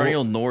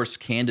 perennial Norse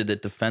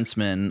candidate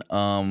defenseman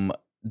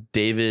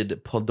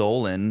David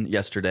Podolin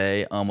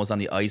yesterday was on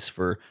the ice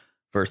for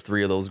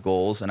 3 of those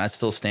goals, and I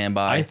still stand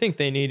by. I think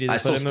they needed to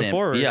put him in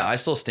forward. Yeah, I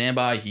still stand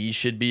by. He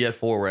should be at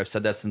forward. I've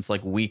said that since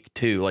like week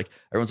 2. Like,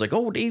 everyone's like,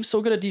 "Oh, Dave's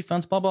so good at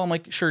defense." Blah blah. I'm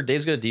like, sure,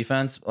 Dave's good at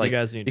defense. Like, you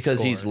guys need because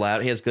to he's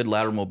loud. He has good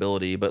lateral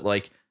mobility, but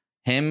like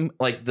him,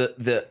 like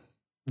the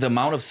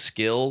amount of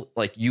skill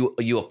like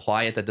you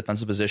apply at that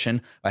defensive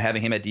position by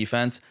having him at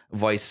defense,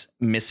 vice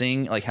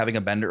missing like having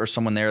a Bender or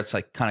someone there that's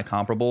like kind of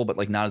comparable but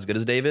like not as good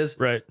as Dave is,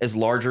 right, is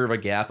larger of a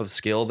gap of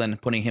skill than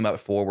putting him up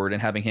forward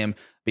and having him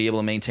be able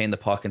to maintain the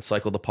puck and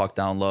cycle the puck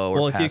down low. Or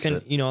well, if you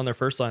can, it. On their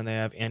first line they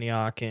have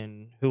Antioch,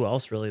 and who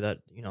else really that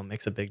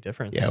makes a big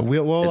difference. Yeah,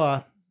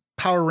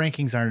 power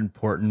rankings aren't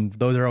important.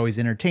 Those are always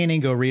entertaining.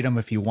 Go read them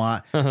if you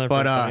want.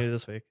 But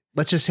this week,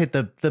 let's just hit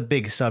the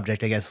big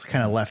subject, I guess,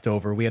 kind of left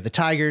over. We have the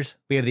Tigers,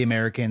 we have the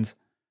Americans.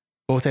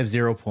 Both have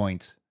 0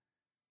 points.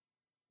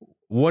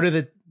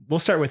 We'll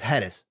start with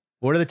Hedis.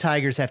 What do the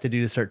Tigers have to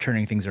do to start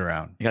turning things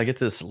around? You gotta get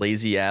this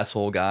lazy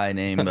asshole guy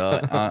named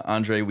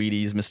Andre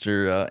Wheaties,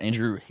 Mr.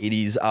 Andrew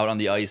Hades, out on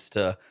the ice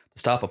to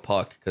stop a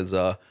puck, because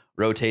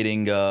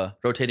rotating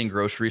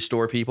grocery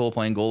store people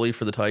playing goalie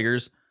for the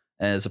Tigers,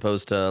 as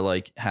opposed to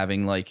like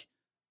having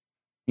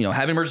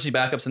having emergency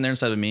backups in there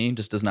instead of me,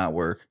 just does not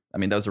work. I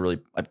mean, that was a really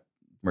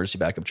emergency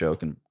backup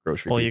joke, and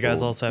grocery. Well, people, you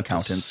guys also have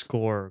accountants to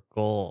score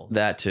goals.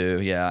 That too,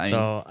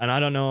 yeah. And I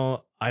don't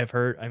know. I've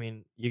heard. I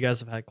mean, you guys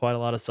have had quite a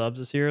lot of subs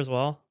this year as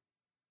well,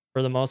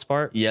 for the most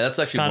part. Yeah, that's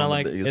actually kind of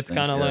like it's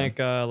kind of like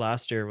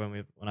last year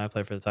when I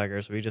played for the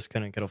Tigers, we just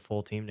couldn't get a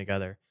full team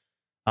together.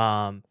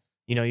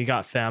 You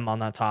got Fem on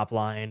that top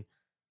line.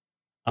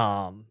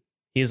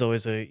 He's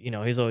always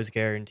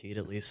guaranteed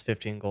at least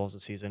 15 goals a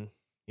season.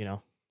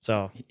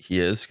 So he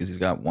is, because he's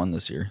got 1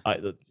 this year.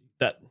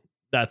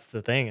 That's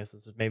the thing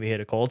is maybe hit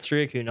a cold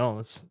streak. Who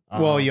knows?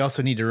 Well, you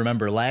also need to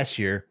remember last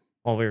year.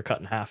 Well, we were cut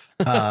in half.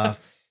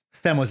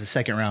 Fem was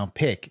a 2nd round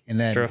pick, and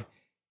then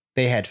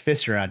they had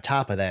Pfister on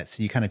top of that.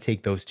 So you kind of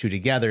take those 2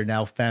 together.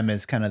 Now Fem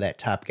is kind of that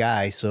top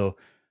guy. So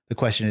the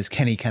question is,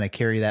 can he kind of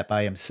carry that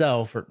by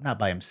himself, or not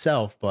by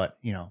himself, but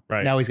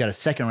now he's got a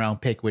 2nd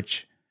round pick,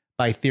 which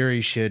by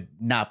theory should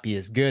not be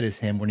as good as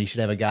him, when he should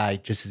have a guy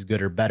just as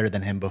good or better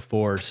than him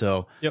before.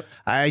 So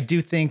I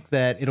do think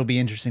that it'll be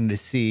interesting to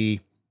see.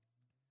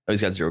 Oh,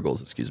 he's got 0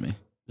 goals. Excuse me.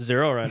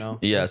 0 right now.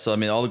 Yeah. So I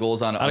mean, all the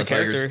goals on the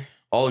Tigers,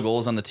 all the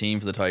goals on the team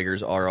for the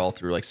Tigers are all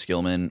through like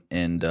Skillman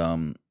and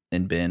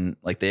Ben.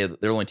 Like they're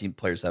only team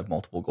players that have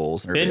multiple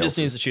goals. And Ben just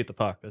needs to shoot the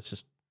puck. That's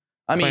just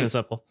plain and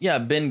simple. Yeah,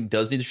 Ben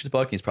does need to shoot the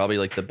puck. He's probably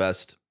like the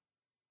best.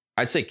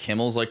 I'd say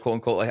Kimmel's like quote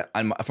unquote, like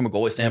from a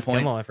goalie standpoint,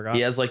 Kimmel, I forgot.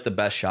 He has like the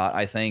best shot,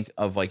 I think,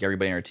 of like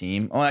everybody in our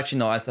team. Oh, actually,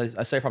 no, I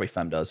say probably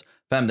Fem does.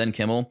 Fem, then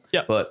Kimmel.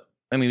 Yeah. But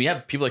I mean, we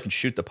have people that can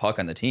shoot the puck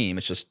on the team.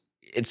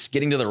 It's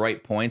getting to the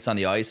right points on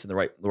the ice and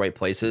the right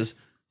places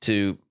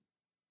to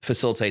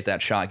facilitate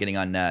that shot getting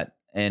on net.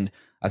 And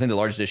I think the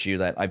largest issue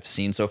that I've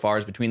seen so far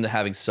is between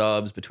having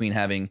subs, between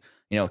having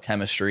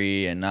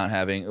chemistry and not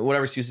having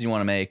whatever excuses you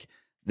want to make.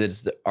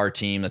 That's our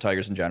team, the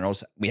Tigers in general.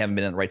 We haven't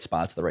been in the right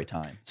spots at the right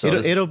time. So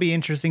it'll be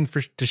interesting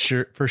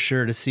for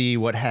sure to see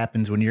what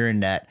happens when you're in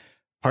net.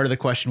 Part of the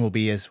question will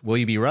be will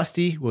you be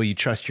rusty? Will you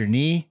trust your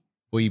knee?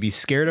 Will you be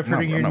scared of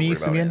hurting your I'm not worried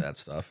knees about any of again? that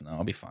stuff. No,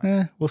 I'll be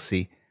fine. We'll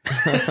see.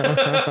 That's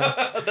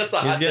a He's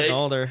hot getting take.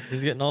 older.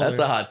 He's getting older. That's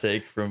a hot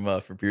take from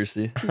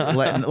Piercy.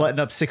 letting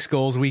up 6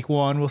 goals week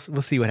 1. We'll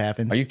see what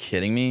happens. Are you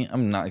kidding me?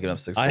 I'm not giving up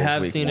 6 I goals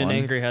have week seen one. an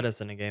angry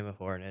Hedis in a game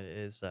before, and it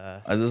is.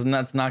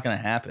 That's not going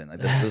to happen. Like,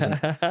 this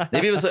isn't.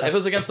 Maybe if it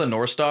was against the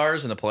North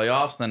Stars in the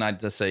playoffs, then I'd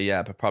just say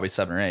yeah, but probably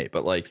 7 or 8.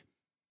 But like,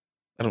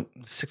 I don't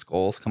 6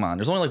 goals. Come on,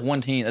 there's only like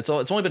one team. It's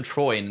only been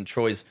Troy, and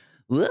Troy's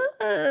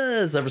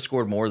has ever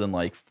scored more than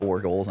like 4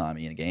 goals on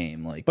me in a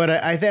game. Like, But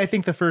I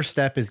think the first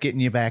step is getting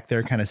you back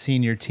there, kind of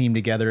seeing your team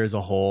together as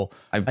a whole.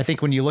 I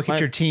think when you look at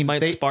your team,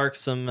 might spark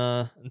some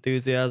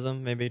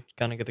enthusiasm. Maybe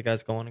kind of get the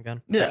guys going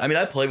again. yeah, I mean,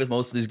 I played with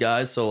most of these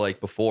guys, so like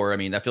before, I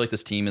mean, I feel like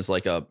this team is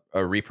like a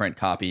reprint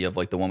copy of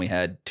like the one we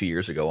had 2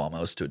 years ago,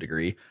 almost to a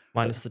degree,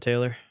 Minus the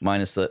Taylor.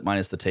 minus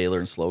the Taylor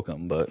and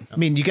Slocum. But I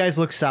mean, you guys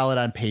look solid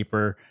on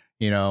paper,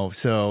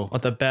 so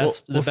What the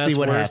best? We'll the best see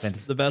what worst,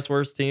 happens. The best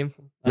worst team.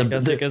 I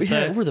guess I could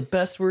say. we're the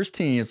best worst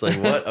team. It's like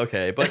what?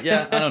 Okay, but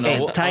yeah, I don't know. Hey,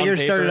 Well, Tigers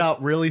on started paper-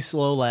 out really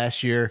slow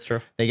last year. That's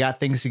true. They got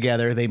things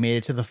together. They made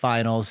it to the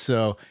finals.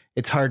 So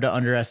it's hard to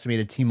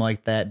underestimate a team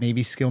like that.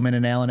 Maybe Skillman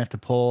and Allen have to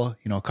pull,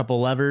 a couple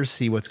levers,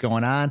 see what's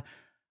going on.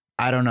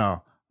 I don't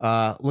know.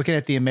 Looking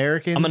at the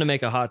Americans. I'm going to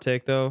make a hot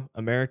take, though.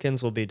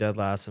 Americans will be dead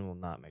last and will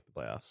not make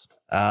the playoffs.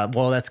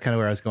 Well, that's kind of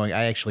where I was going.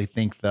 I actually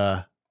think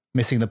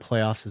missing the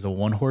playoffs is a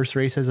 1-horse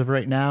race as of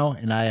right now.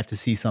 And I have to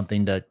see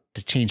something to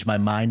change my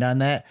mind on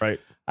that. Right.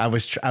 I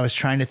was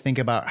trying to think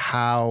about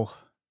how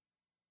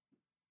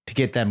to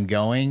get them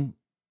going.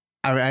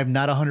 I'm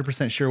not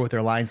 100% sure what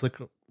their lines look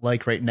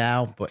like right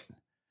now, but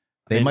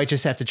they might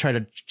just have to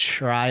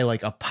try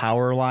like a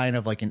power line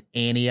of like an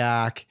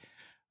Antioch,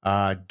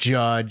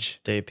 Judge.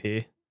 Dave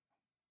P.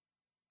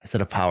 I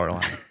said a power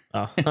line.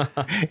 Oh.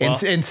 Well,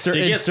 insert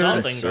you get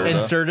something, Serta.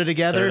 insert it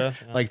together, Serta,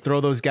 yeah. like throw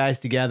those guys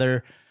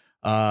together,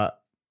 and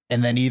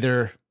then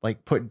either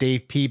like put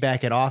Dave P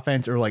back at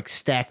offense or like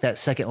stack that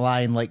second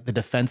line like the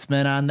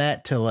defenseman on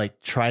that to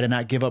like try to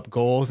not give up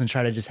goals and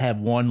try to just have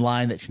one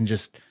line that can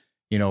just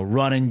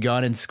run and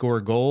gun and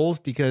score goals,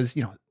 because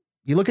you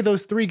look at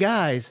those 3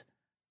 guys.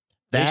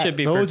 They should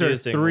be those are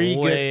producing 3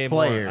 way good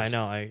more. players. I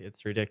know.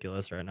 It's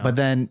ridiculous right now. But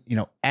then,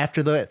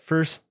 after the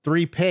first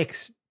 3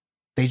 picks,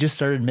 they just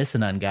started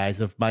missing on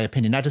guys, of my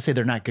opinion. Not to say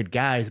they're not good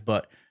guys,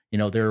 but,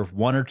 they're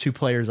 1 or 2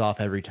 players off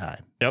every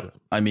time. Yep. So,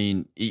 I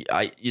mean,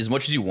 as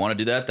much as you want to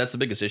do that, that's the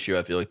biggest issue.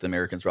 I feel like the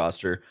Americans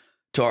roster,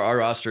 to our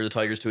roster, the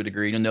Tigers to a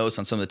degree, you'll notice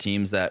on some of the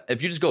teams that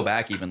if you just go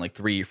back even like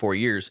 3 or 4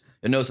 years,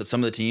 you'll notice that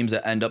some of the teams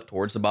that end up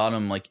towards the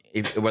bottom, like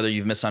whether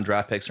you've missed on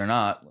draft picks or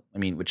not, I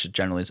mean, which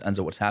generally ends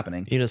up what's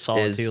happening. you need a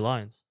solid is- 2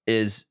 lines.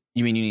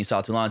 You need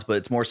solid 2 lines, but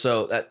it's more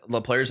so that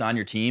the players on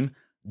your team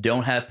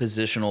don't have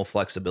positional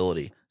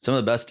flexibility. Some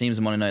of the best teams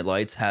in Monday Night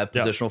Lights have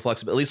Yep. positional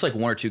flexibility, at least like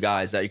 1 or 2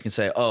 guys that you can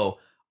say, oh,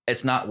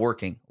 it's not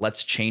working.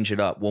 Let's change it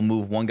up. We'll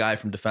move one guy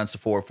from defense to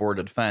forward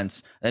to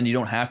defense. Then you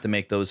don't have to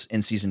make those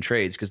in-season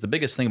trades, because the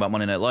biggest thing about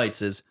Monday Night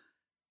Lights is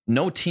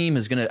no team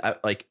is going to,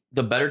 like,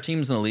 the better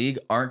teams in the league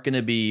aren't going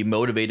to be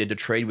motivated to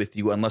trade with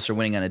you unless they're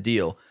winning on a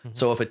deal. Mhm.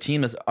 So if a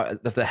team is,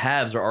 if the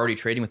haves are already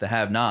trading with the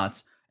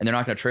have-nots and they're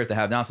not going to trade with the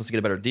have-nots unless they get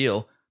a better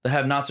deal, the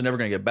have-nots are never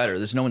going to get better.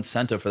 There's no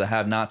incentive for the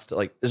have-nots to,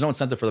 like, there's no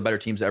incentive for the better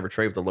teams to ever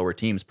trade with the lower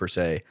teams per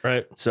se.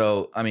 Right.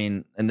 So, I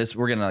mean, and this,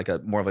 we're getting like a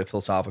more of a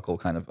philosophical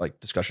kind of like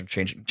discussion,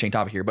 change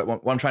topic here. But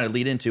what I'm trying to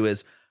lead into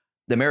is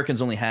the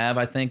Americans only have,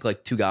 I think,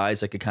 like 2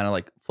 guys that could kind of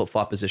like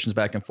flip-flop positions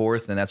back and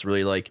forth. And that's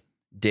really like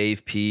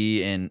Dave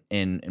P and not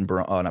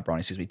Bronny,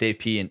 excuse me, Dave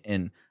P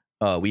and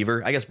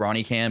Weaver. I guess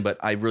Bronny can, but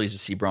I really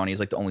just see Bronny as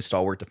like the only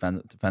stalwart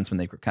defenseman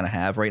they kind of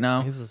have right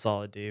now. He's a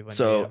solid D.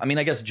 So, I mean,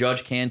 I guess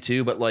Judge can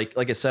too, but like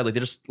I said, like they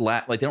just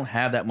like they don't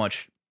have that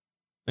much.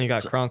 you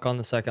got Crunk on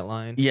the second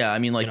line. Yeah, I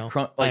mean, like,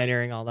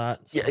 pioneering all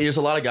that. So. Yeah, there's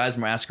a lot of guys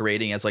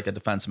masquerading as like a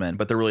defenseman,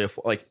 but they're really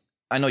like,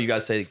 I know you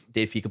guys say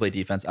Dave P can play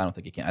defense. I don't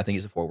think he can. I think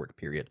he's a forward,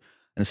 period.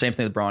 And the same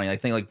thing with Bronny. I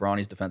think like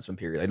Bronny's defenseman,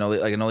 period. I know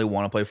they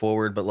want to play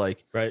forward, but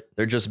like Right.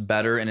 they're just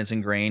better, and it's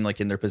ingrained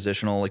like in their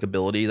positional like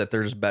ability that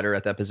they're just better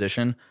at that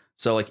position.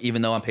 So like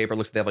even though on paper it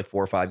looks like they have like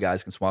 4 or 5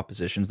 guys can swap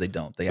positions, they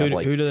don't. They have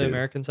like who do the 2.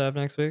 Americans have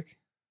next week?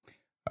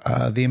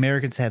 the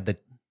Americans have Don't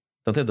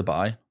they have the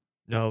bye?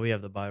 No, we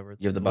have the bye.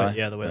 You have the bye?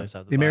 Yeah, the Whalers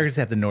have the the bye. Americans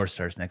have the North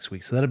Stars next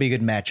week, so that'll be a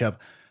good matchup.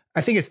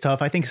 I think it's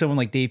tough. I think someone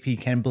like Dave P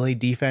can play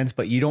defense,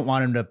 but you don't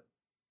want him to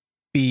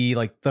be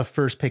like the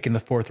first pick in the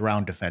 4th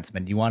round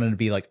defenseman. You want him to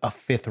be like a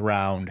 5th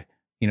round,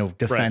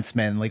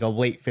 defenseman, like a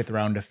late 5th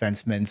round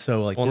defenseman.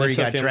 So like Well, where they he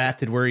got took him-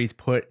 drafted, where he's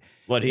put.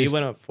 What, he He's-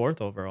 went up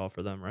 4th overall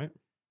for them, right?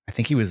 I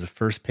think he was the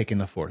first pick in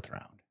the 4th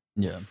round.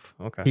 Yeah.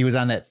 Okay. He was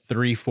on that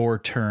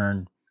 3-4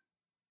 turn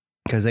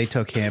because they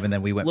took him, and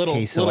then we went little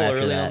Peso after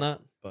early that. on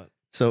that, but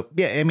So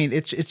yeah, I mean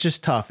it's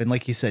just tough, and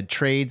like you said,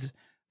 trades,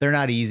 they're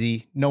not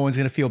easy. No one's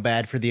gonna feel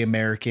bad for the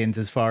Americans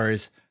as far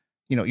as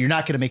you're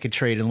not gonna make a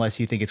trade unless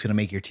you think it's gonna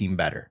make your team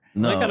better.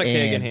 they No. got a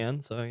keg in and-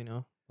 hand, so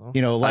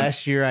well,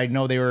 Last year I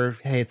know they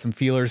had some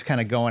feelers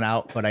kind of going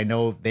out, but I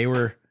know they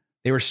were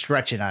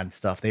stretching on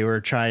stuff. They were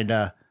trying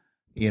to,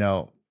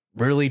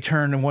 really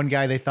turned one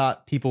guy they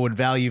thought people would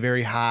value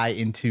very high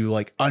into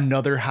like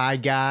another high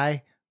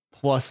guy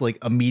plus like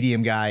a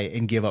medium guy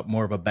and give up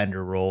more of a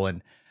bender role.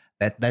 And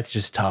that's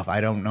just tough. I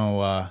don't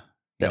know.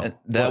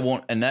 That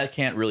won't, and that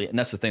can't really, and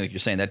that's the thing, like you're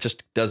saying, that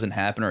just doesn't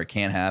happen, or it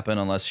can't happen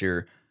unless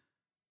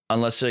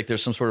like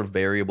there's some sort of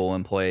variable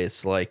in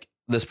place, like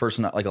this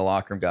person, like a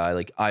locker room guy,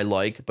 like I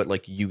like, but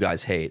like you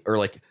guys hate,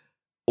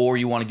 or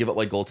you want to give up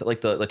like goal,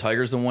 like the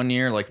Tigers the one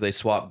year, like they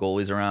swap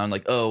goalies around,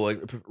 like, oh,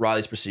 like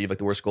Riley's perceived like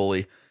the worst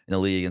goalie in the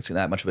league, and it's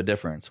that much of a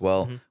difference.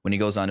 Well, when he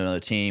goes on to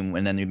another team,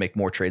 and then you make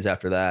more trades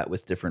after that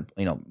with different,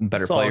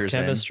 better It's all players,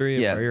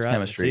 chemistry, yeah, where you're at in the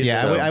chemistry. season.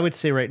 Yeah, So- I would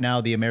say right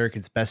now the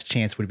Americans' best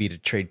chance would be to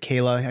trade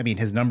Kayla. I mean,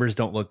 his numbers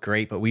don't look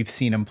great, but we've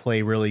seen him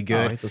play really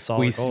good. Oh, he's a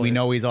solid we goalie.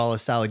 know he's all a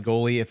solid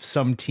goalie. If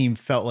some team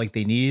felt like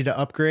they needed to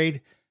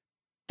upgrade,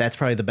 that's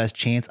probably the best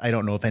chance. I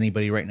don't know if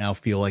anybody right now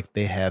feel like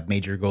they have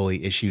major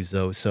goalie issues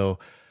though. So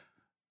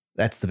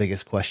that's the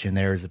biggest question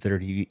there, is if there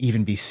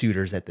even be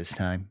suitors at this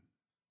time.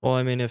 Well,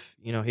 I mean, if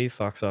he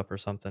fucks up or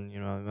something,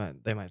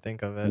 they might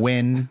think of it.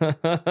 When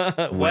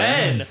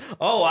When?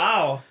 Oh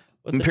wow!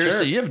 With the Piercy,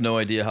 chirp. you have no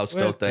idea how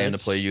stoked I am to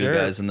the play you chirp.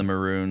 guys in the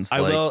Maroons.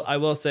 I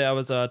will say I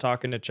was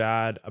talking to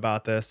Chad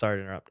about this. Sorry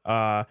to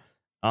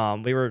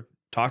interrupt. We were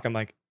talking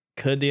like,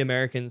 could the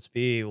Americans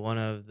be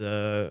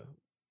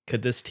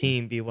could this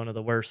team be one of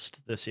the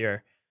worst this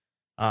year?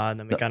 And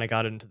then we kind of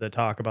got into the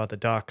talk about the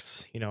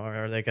Ducks.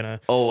 Are they gonna?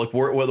 Oh, like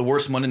we're the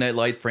worst Monday Night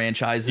Light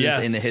franchises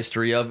Yes. in the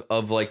history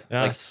of like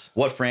Yes.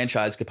 what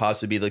franchise could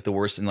possibly be like the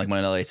worst in like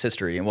Monday Night Light's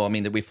history? And well, I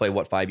mean, we've played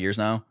what, 5 years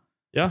now?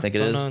 Yeah, I think it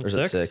going is, on or is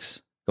it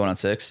 6? Going on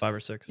 6? 5 or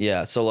 6.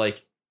 Yeah. So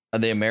like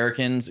the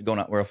Americans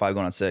we're 5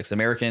 going on 6. The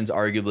Americans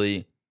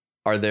arguably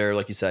are there,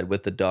 like you said,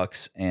 with the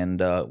Ducks and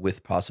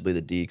with possibly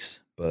the Deeks,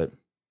 but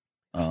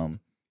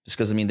just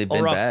because I mean they've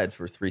been rough. bad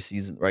for 3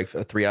 seasons, right?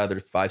 3 out of their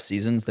 5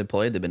 seasons they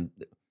played, they've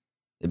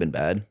been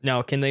bad.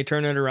 Now, can they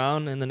turn it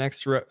around in the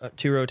next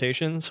 2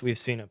 rotations? We've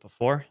seen it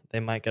before. They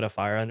might get a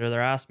fire under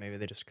their ass. Maybe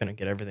they just couldn't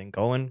get everything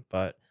going.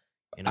 But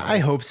I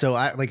hope so.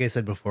 Like I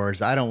said before,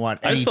 I don't want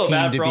I any just feel team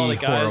bad to for all be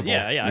the guys. horrible.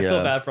 Yeah, I Yeah.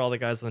 feel bad for all the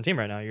guys on the team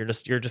right now. You're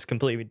just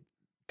completely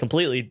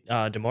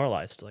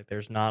demoralized. Like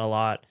there's not a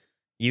lot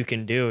you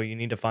can do. You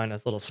need to find a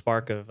little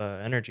spark of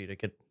energy to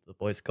get the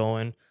boys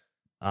going.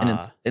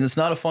 And it's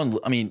not a fun.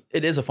 I mean,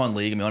 it is a fun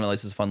league. I mean, Monday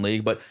Nights is a fun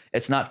league, but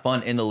it's not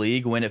fun in the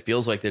league when it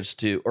feels like there's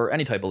two, or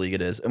any type of league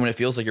it is, and when it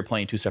feels like you're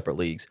playing 2 separate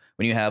leagues.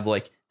 When you have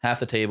like half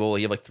the table,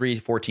 you have like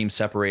 3-4 teams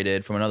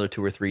separated from another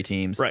 2 or 3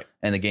 teams, Right.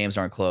 And the games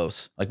aren't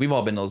close. Like we've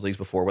all been in those leagues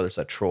before, whether it's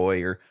at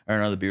Troy or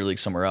another beer league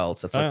somewhere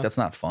else. That's that's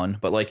not fun.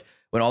 But like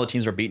when all the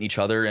teams are beating each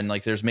other, and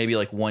like there's maybe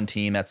like one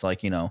team that's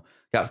like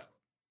got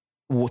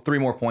 3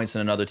 more points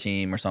than another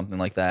team or something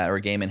like that, or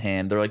a game in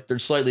hand. They're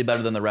slightly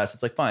better than the rest.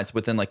 It's like fine, it's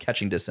within like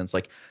catching distance.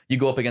 Like you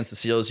go up against the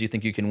Seals, you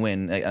think you can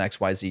win an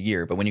XYZ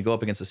year, but when you go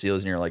up against the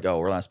Seals and you're like, oh,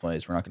 we're last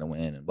place, we're not going to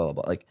win, and blah blah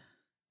blah. Like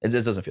it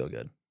doesn't feel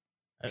good.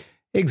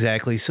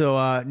 Exactly.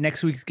 So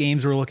next week's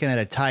games, we're looking at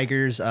a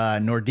Tigers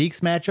Nordiques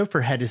matchup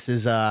for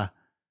Hedis's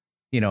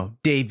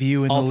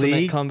debut in the ultimate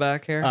league.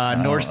 comeback here.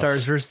 North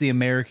Stars versus the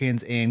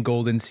Americans and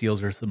Golden Seals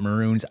versus the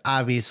Maroons.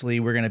 Obviously,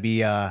 we're going to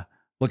be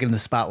looking at the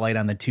spotlight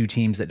on the 2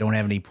 teams that don't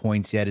have any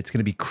points yet. It's going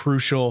to be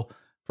crucial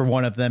for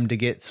one of them to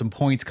get some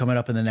points coming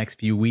up in the next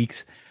few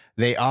weeks.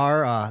 They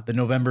are the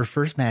November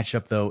 1st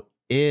matchup, though,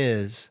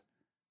 is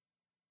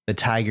the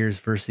Tigers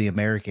versus the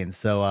Americans.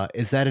 So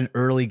is that an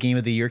early game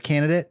of the year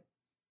candidate?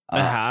 it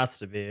has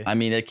to be. I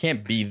mean, it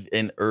can't be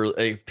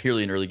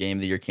purely an early game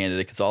of the year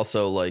candidate, because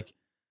also like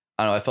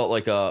I don't know. I felt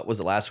like was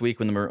it last week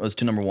when it was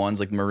 2 number 1s,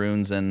 like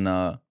Maroons and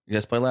you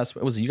guys played last?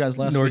 Was it you guys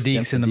last week?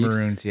 Nordiques and the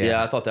Maroons.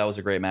 Yeah, I thought that was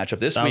a great matchup.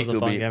 This that week was a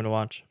fun game to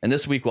watch. and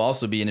this week will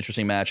also be an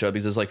interesting matchup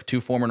because there's like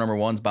 2 former number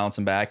 1s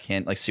bouncing back,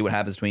 and like see what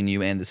happens between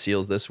you and the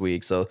Seals this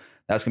week. So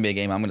that's gonna be a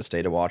game I'm gonna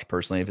stay to watch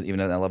personally, even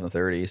at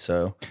 11:30.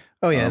 So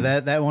Oh yeah,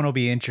 that one will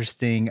be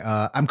interesting.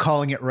 I'm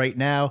calling it right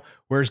now.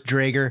 Where's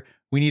Drager?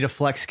 We need a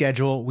flex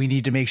schedule. We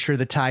need to make sure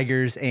the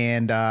Tigers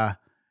and the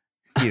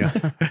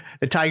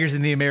Tigers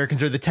and the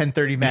Americans are the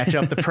 10:30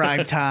 matchup, the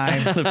prime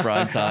time. the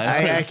prime time.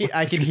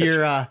 I can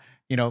hear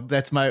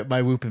that's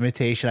my Whoop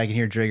imitation. I can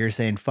hear Drager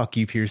saying "fuck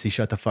you, Piercy,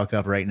 shut the fuck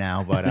up" right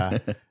now.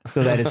 But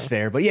so that is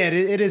fair. But yeah,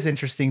 it is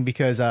interesting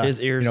because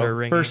his ears are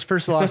ringing.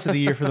 First loss of the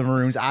year for the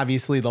Maroons.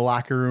 Obviously, the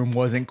locker room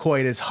wasn't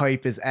quite as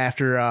hype as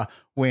after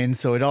wins.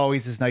 So it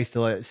always is nice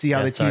to see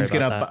how the team's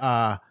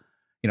gonna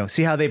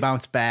see how they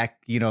bounce back.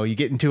 You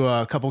get into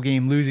a couple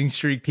game losing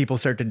streak, people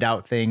start to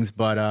doubt things,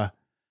 but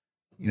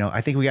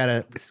I think we got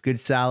a good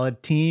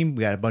solid team.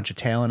 We got a bunch of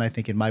talent, I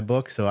think, in my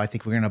book. So I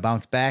think we're going to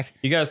bounce back.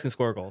 You guys can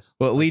score goals.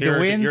 Will it lead to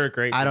wins? You're a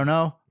great I don't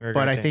know. You're a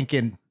But great I team. think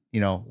in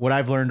what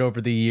I've learned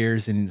over the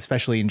years, and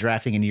especially in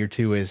drafting in year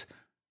 2, is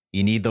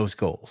you need those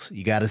goals.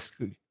 You got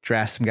to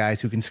draft some guys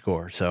who can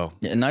score. So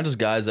Yeah, and not just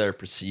guys that are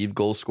perceived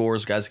goal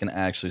scorers, guys that can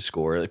actually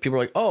score. Like people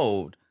are like,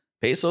 oh,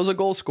 Peso's a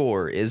goal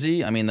scorer. Is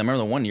he? I mean, I remember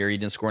the one year he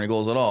didn't score any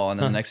goals at all, and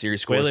then the next year he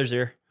scores. Whalers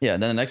year. Yeah,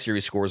 and then the next year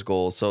he scores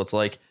goals. So it's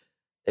like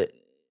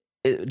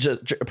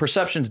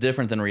perception's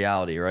different than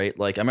reality, right?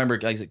 Like I remember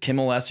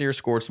Kimmel last year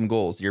scored some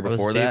goals. The year That was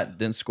before deep. that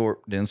didn't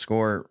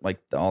score like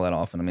all that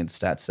often. I mean, the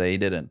stats say he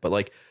didn't, but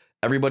like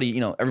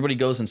everybody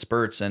goes in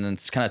spurts, and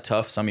it's kind of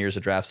tough some years to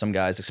draft some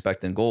guys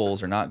expecting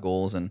goals or not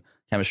goals and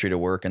chemistry to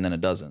work, and then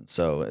it doesn't.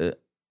 So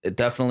it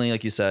definitely,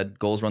 like you said,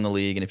 goals run the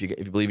league, and if you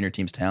believe in your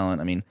team's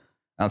talent, I mean,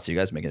 I don't see you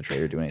guys making a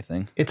trade or doing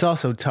anything. It's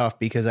also tough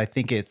because I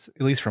think it's,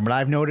 at least from what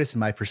I've noticed and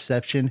my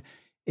perception,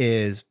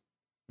 is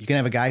you can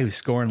have a guy who's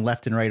scoring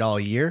left and right all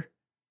year,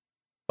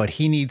 but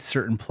he needs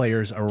certain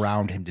players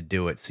around him to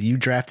do it. So you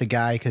draft a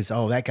guy because,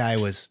 that guy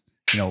was,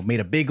 made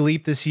a big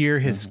leap this year.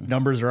 His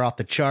numbers are off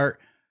the chart.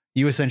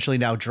 You essentially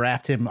now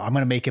draft him. I'm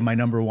going to make him my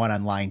number one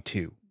on line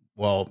 2.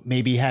 Well,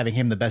 maybe having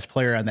him the best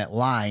player on that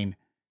line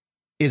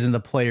isn't the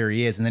player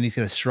he is, and then he's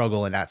going to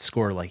struggle and not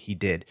score like he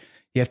did.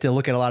 You have to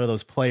look at a lot of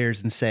those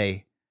players and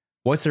say,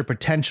 what's their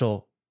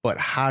potential, but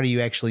how do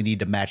you actually need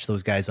to match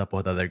those guys up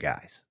with other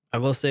guys? I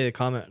will say the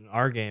comment in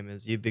our game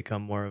is you've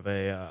become more of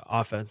a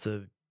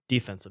offensive,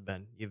 defensive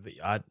Ben.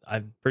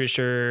 I'm pretty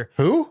sure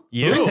Who?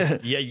 you,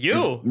 yeah,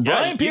 you,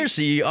 Brian yeah,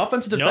 Piercy,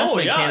 offensive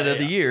defenseman candidate of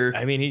the year.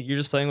 I mean, you're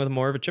just playing with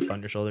more of a chip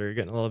on your shoulder. You're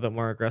getting a little bit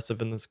more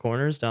aggressive in those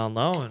corners down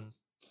low and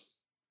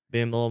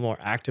being a little more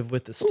active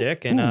with the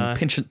stick and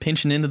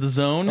pinching into the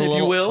zone, a if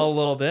little, you will. a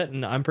little bit.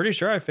 And I'm pretty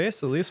sure I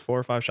faced at least 4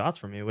 or 5 shots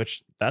from you,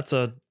 which that's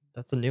a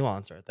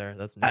nuance right there.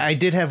 That's new. I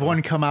did have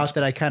one come out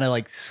that I kind of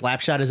like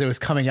slap shot as it was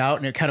coming out,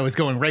 and it kind of was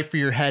going right for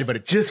your head, but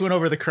it just went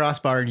over the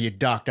crossbar and you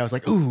ducked. I was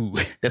like, ooh.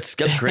 That's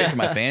great for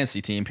my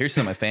fantasy team. Piercy's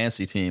on my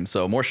fantasy team.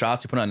 So more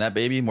shots you put on that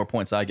baby, more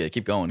points I get.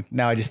 Keep going.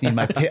 Now I just need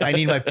my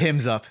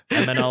pims up.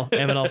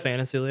 MNL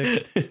Fantasy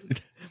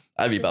League.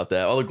 I'd be about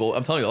that.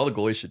 I'm telling you, all the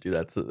goalies should do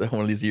that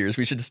one of these years.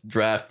 We should just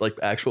draft like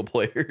actual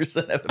players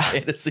and have a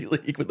fantasy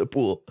league with a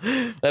pool.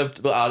 Have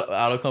the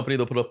auto company,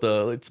 they'll put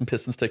up some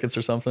Pistons tickets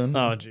or something.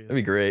 Oh, geez. That'd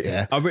be great.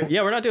 Yeah.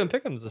 We're not doing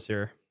pick'ems this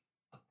year.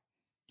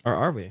 Or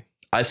are we?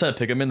 I sent a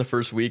pick 'em in the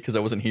first week because I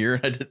wasn't here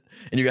and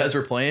you guys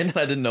were playing and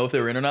I didn't know if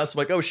they were in or not. So I'm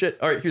like, oh shit.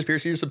 All right, here's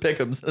Pierce, here's some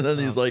pick'ems. And then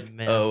he's like,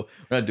 man. oh,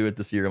 we're not doing it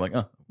this year. I'm like,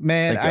 oh.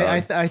 Man,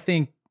 Thank I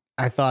think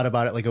I thought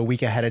about it like a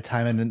week ahead of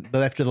time, and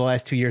then after the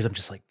last 2 years, I'm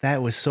just like,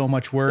 that was so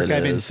much work. It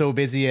I've been is. so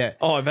busy at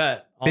Oh, I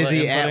bet. All that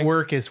busy at inputting.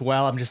 work as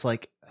well. I'm just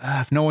like,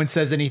 if no one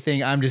says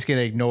anything, I'm just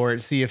gonna ignore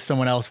it. See if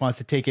someone else wants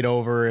to take it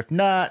over. If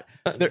not,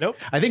 Nope.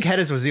 I think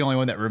Hedges was the only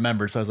one that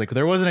remembered. So I was like,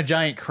 there wasn't a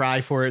giant cry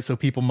for it, so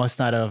people must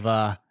not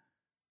have,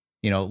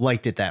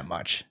 liked it that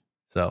much.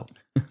 So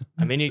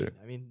I mean,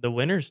 the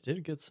winners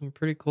did get some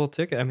pretty cool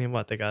tickets. I mean,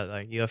 what they got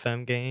like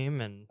UFM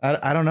game and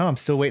I don't know. I'm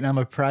still waiting on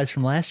my prize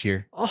from last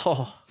year.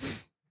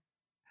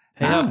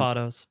 pay up,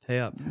 Autos, pay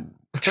up.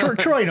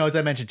 Troy knows.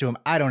 I mentioned to him,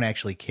 I don't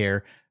actually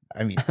care.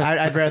 I mean,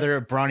 I'd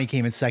rather Bronny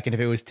came in second if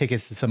it was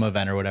tickets to some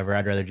event or whatever.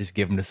 I'd rather just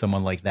give them to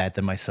someone like that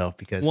than myself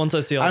because Once I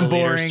see all I'm the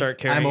leaders boring. start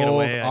carrying I'm it old.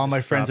 away, I all my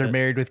just friends drop are it.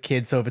 married with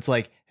kids, so if it's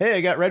like, hey,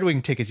 I got Red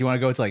Wing tickets, you want to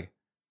go? It's like,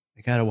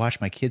 I gotta watch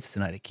my kids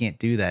tonight. I can't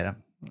do that.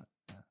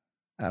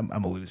 I'm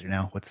a loser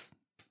now.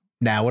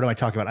 What am I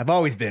talking about? I've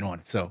always been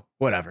one, so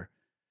whatever.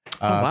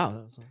 Oh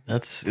wow,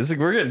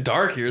 We're getting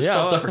dark here. Yeah.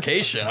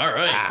 Self-deprecation. All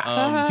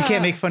right. You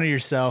can't make fun of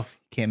yourself.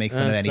 You can't make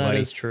fun of anybody.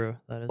 That is true.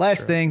 That is Last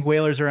true. thing,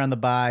 Whalers are on the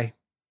bye.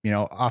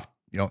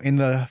 In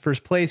the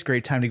first place.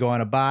 Great time to go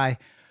on a bye.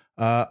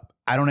 I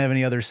don't have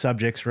any other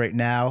subjects right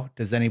now.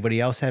 Does anybody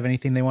else have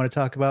anything they want to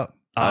talk about?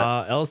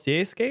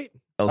 LCA skate.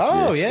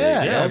 Oh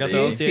yeah, Yeah, I got the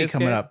LCA LCA skate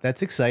coming skate. up.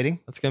 That's exciting.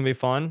 That's gonna be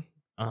fun.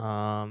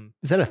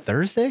 Is that a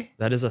Thursday?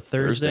 That is a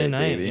Thursday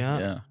night. baby. Yeah.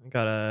 Yeah. I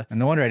got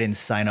No wonder I didn't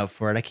sign up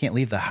for it. I can't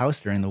leave the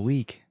house during the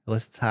week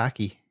unless it's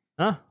hockey.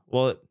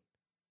 well,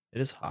 it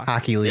is hockey.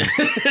 Hockey league.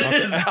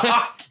 It's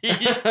hockey.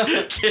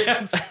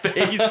 Cam's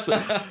face. It's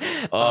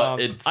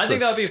I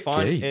think a that'd be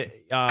fun.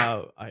 skate.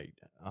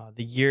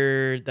 The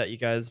year that you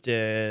guys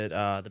did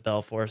the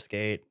Belfour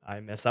skate, I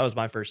missed. That was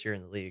my first year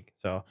in the league,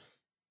 so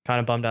kind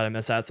of bummed out I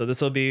missed that. So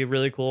this will be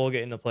really cool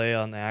getting to play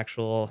on the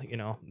actual,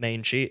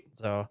 main sheet.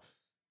 So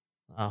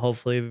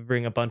hopefully we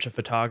bring a bunch of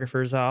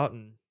photographers out,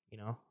 and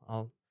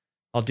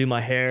I'll do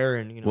my hair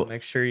and Well-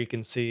 make sure you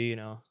can see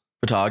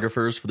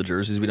Photographers for the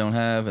jerseys we don't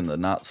have and the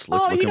not slick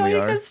Oh, looking we you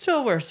are. can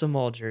still wear some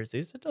old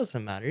jerseys. It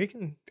doesn't matter. You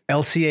can.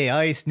 LCA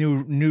Ice,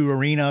 new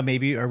arena.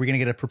 Maybe are we gonna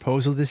get a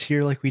proposal this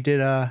year like we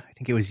did? I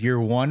think it was year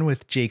 1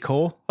 with J.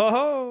 Cole.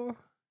 Oh,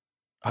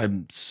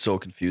 I'm so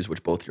confused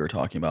which both you are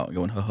talking about. I'm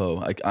going ho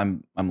ho.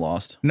 I'm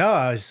lost. No,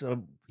 it was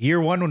year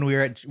 1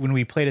 when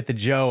we played at the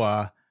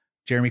Joe.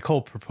 Jeremy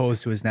Cole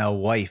proposed to his now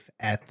wife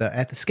at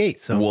the skate.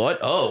 So What?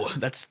 Oh,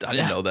 I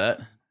didn't know that.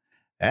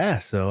 yeah.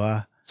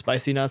 So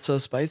spicy, not so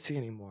spicy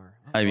anymore.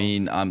 I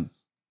mean, I'm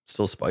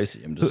still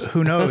spicy. I'm just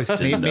who knows?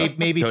 Didn't know.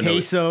 Maybe Don't know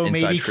Peso,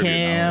 inside maybe trivia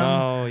Cam.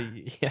 Oh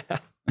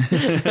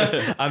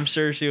yeah. I'm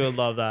sure she would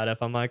love that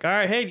if I'm like, all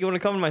right, hey, do you want to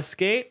come to my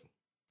skate?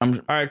 I'm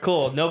All right,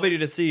 cool. Nobody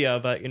to see you,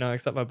 but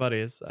except my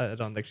buddies. I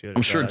don't think she would.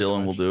 I'm sure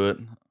Dylan will do it.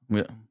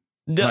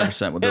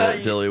 100% will do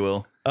it. Dilly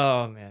will.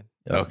 Oh man,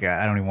 Okay,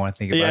 I don't even want to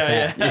think about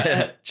that.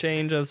 Yeah.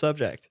 Change of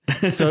subject.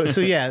 So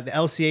yeah, the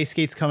LCA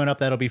skate's coming up.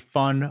 That'll be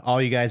fun.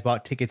 All you guys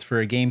bought tickets for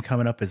a game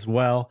coming up as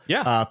well.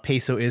 Yeah.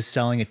 Peso is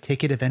selling a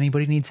ticket if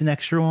anybody needs an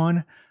extra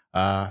one.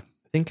 I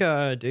think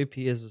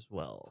JP is as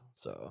well.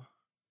 So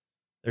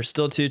there's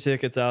still 2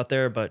 tickets out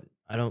there, but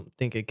I don't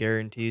think it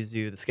guarantees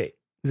you the skate.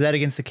 Is that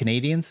against the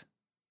Canadians?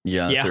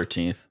 Yeah, Yeah.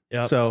 13th.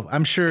 Yep. So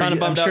I'm sure. Kind of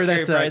bummed I'm sure out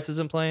Carey that's Price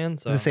isn't playing.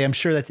 So I was gonna say, I'm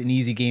sure that's an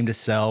easy game to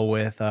sell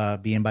with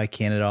being by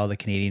Canada, all the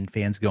Canadian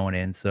fans going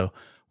in. So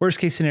worst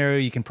case scenario,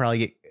 you can probably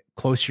get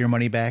close to your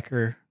money back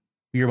or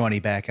your money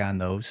back on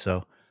those.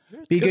 So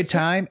It's be a good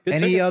stuff. time. Good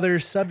Any tickets. other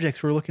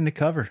subjects we're looking to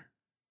cover?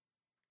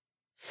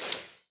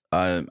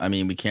 I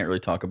mean, we can't really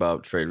talk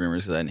about trade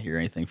rumors because I didn't hear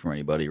anything from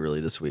anybody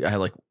really this week. I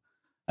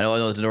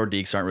know the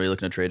Nordiques aren't really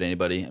looking to trade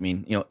anybody. I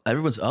mean,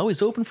 everyone's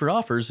always open for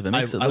offers if it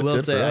makes it look I will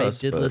good say for I us.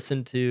 did but-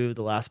 listen to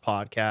the last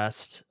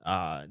podcast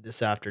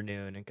this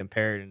afternoon and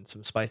compared, and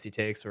some spicy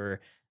takes were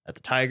that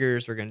the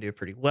Tigers were going to do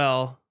pretty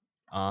well.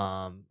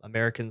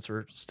 Americans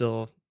were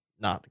still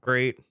not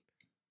great,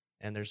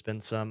 and there's been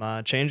some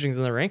changings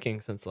in the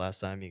rankings since the last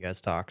time you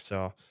guys talked.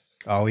 So,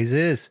 Always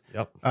is.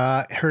 yep.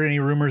 Heard any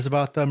rumors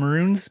about the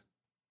Maroons?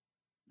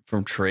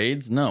 from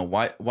trades. No,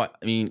 why? I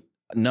mean,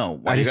 no.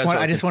 Why I you just guys want.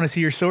 are I just want to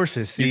see your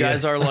sources. You See,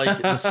 guys are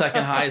like the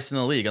second highest in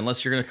the league,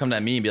 unless you're going to come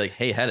to me and be like,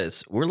 "Hey,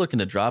 Hedis, we're looking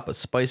to drop a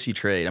spicy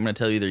trade." I'm going to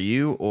tell either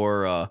you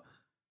or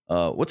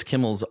what's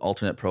Kimmel's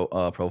alternate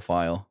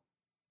profile?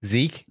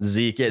 Zeke.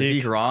 Zeke, yeah,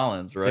 Zeke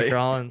Rollins, right? Zeke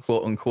Rollins.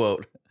 Quote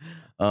unquote.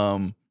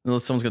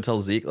 Unless someone's going to tell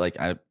Zeke, like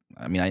I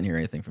mean, I didn't hear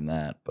anything from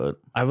that, but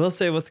I will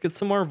say, let's get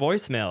some more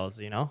voicemails.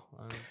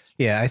 It's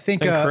Yeah, I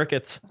think. been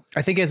crickets.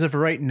 I think as of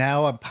right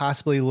now, I'm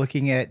possibly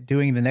looking at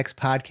doing the next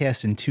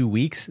podcast in 2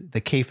 weeks. The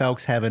K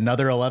Falcons have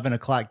another 11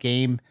 o'clock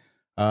game,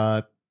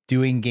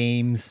 doing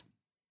games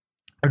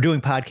or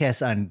doing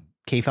podcasts on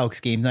K Falcons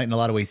game night in a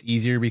lot of ways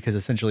easier because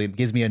essentially it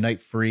gives me a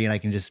night free and I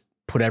can just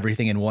put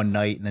everything in one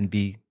night and then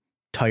be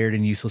tired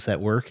and useless at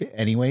work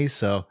anyways.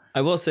 So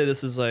I will say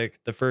this is like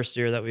the first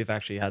year that we've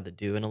actually had to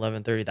do an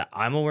 11:30 that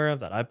I'm aware of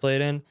that I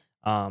played in.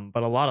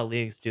 But a lot of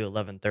leagues do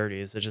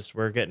 11:30s. It's just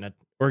we're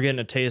getting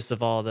a taste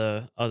of all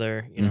the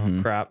other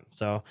crap.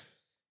 So,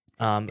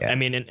 Yeah. I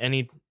mean, in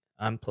any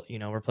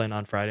we're playing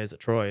on Fridays at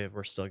Troy.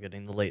 We're still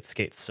getting the late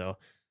skates. So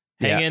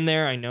hang in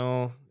there. I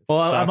know. Well,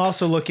 I'm sucks.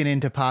 also looking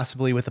into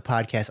possibly with the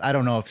podcast. I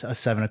don't know if a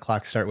 7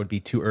 o'clock start would be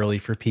too early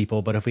for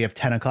people, but if we have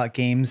 10 o'clock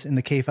games in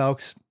the K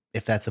Falcons,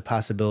 if that's a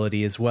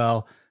possibility as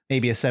well,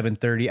 maybe a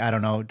 7:30. I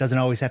don't know. It doesn't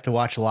always have to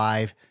watch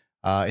live.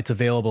 It's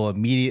available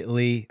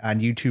immediately on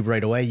YouTube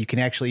right away. You can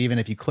actually, even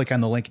if you click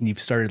on the link and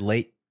you've started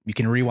late, you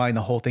can rewind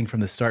the whole thing from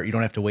the start. You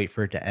don't have to wait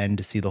for it to end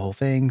to see the whole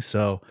thing.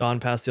 So gone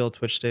past the old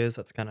Twitch days.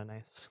 That's kind of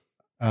nice.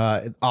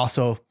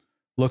 also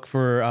look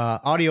for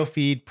audio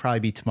feed, probably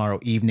be tomorrow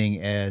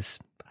evening as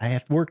I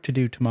have work to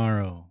do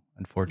tomorrow,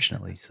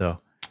 unfortunately. So,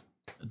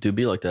 it do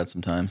be like that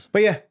sometimes.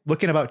 but yeah,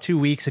 look in about 2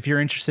 weeks. If you're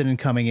interested in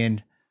coming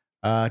in,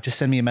 just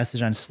send me a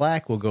message on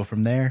Slack. We'll go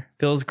from there.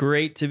 Feels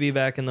great to be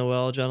back in the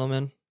well,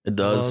 gentlemen. It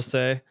I'll does.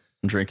 say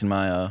I'm drinking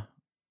my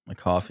my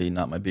coffee,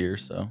 not my beer.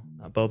 So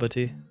boba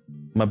tea.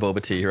 my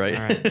boba tea, right?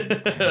 All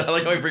right. I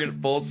like how we bring it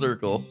full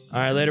circle. All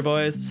right, later,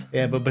 boys.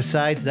 Yeah, but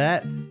besides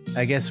that,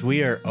 I guess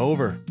we are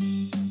over.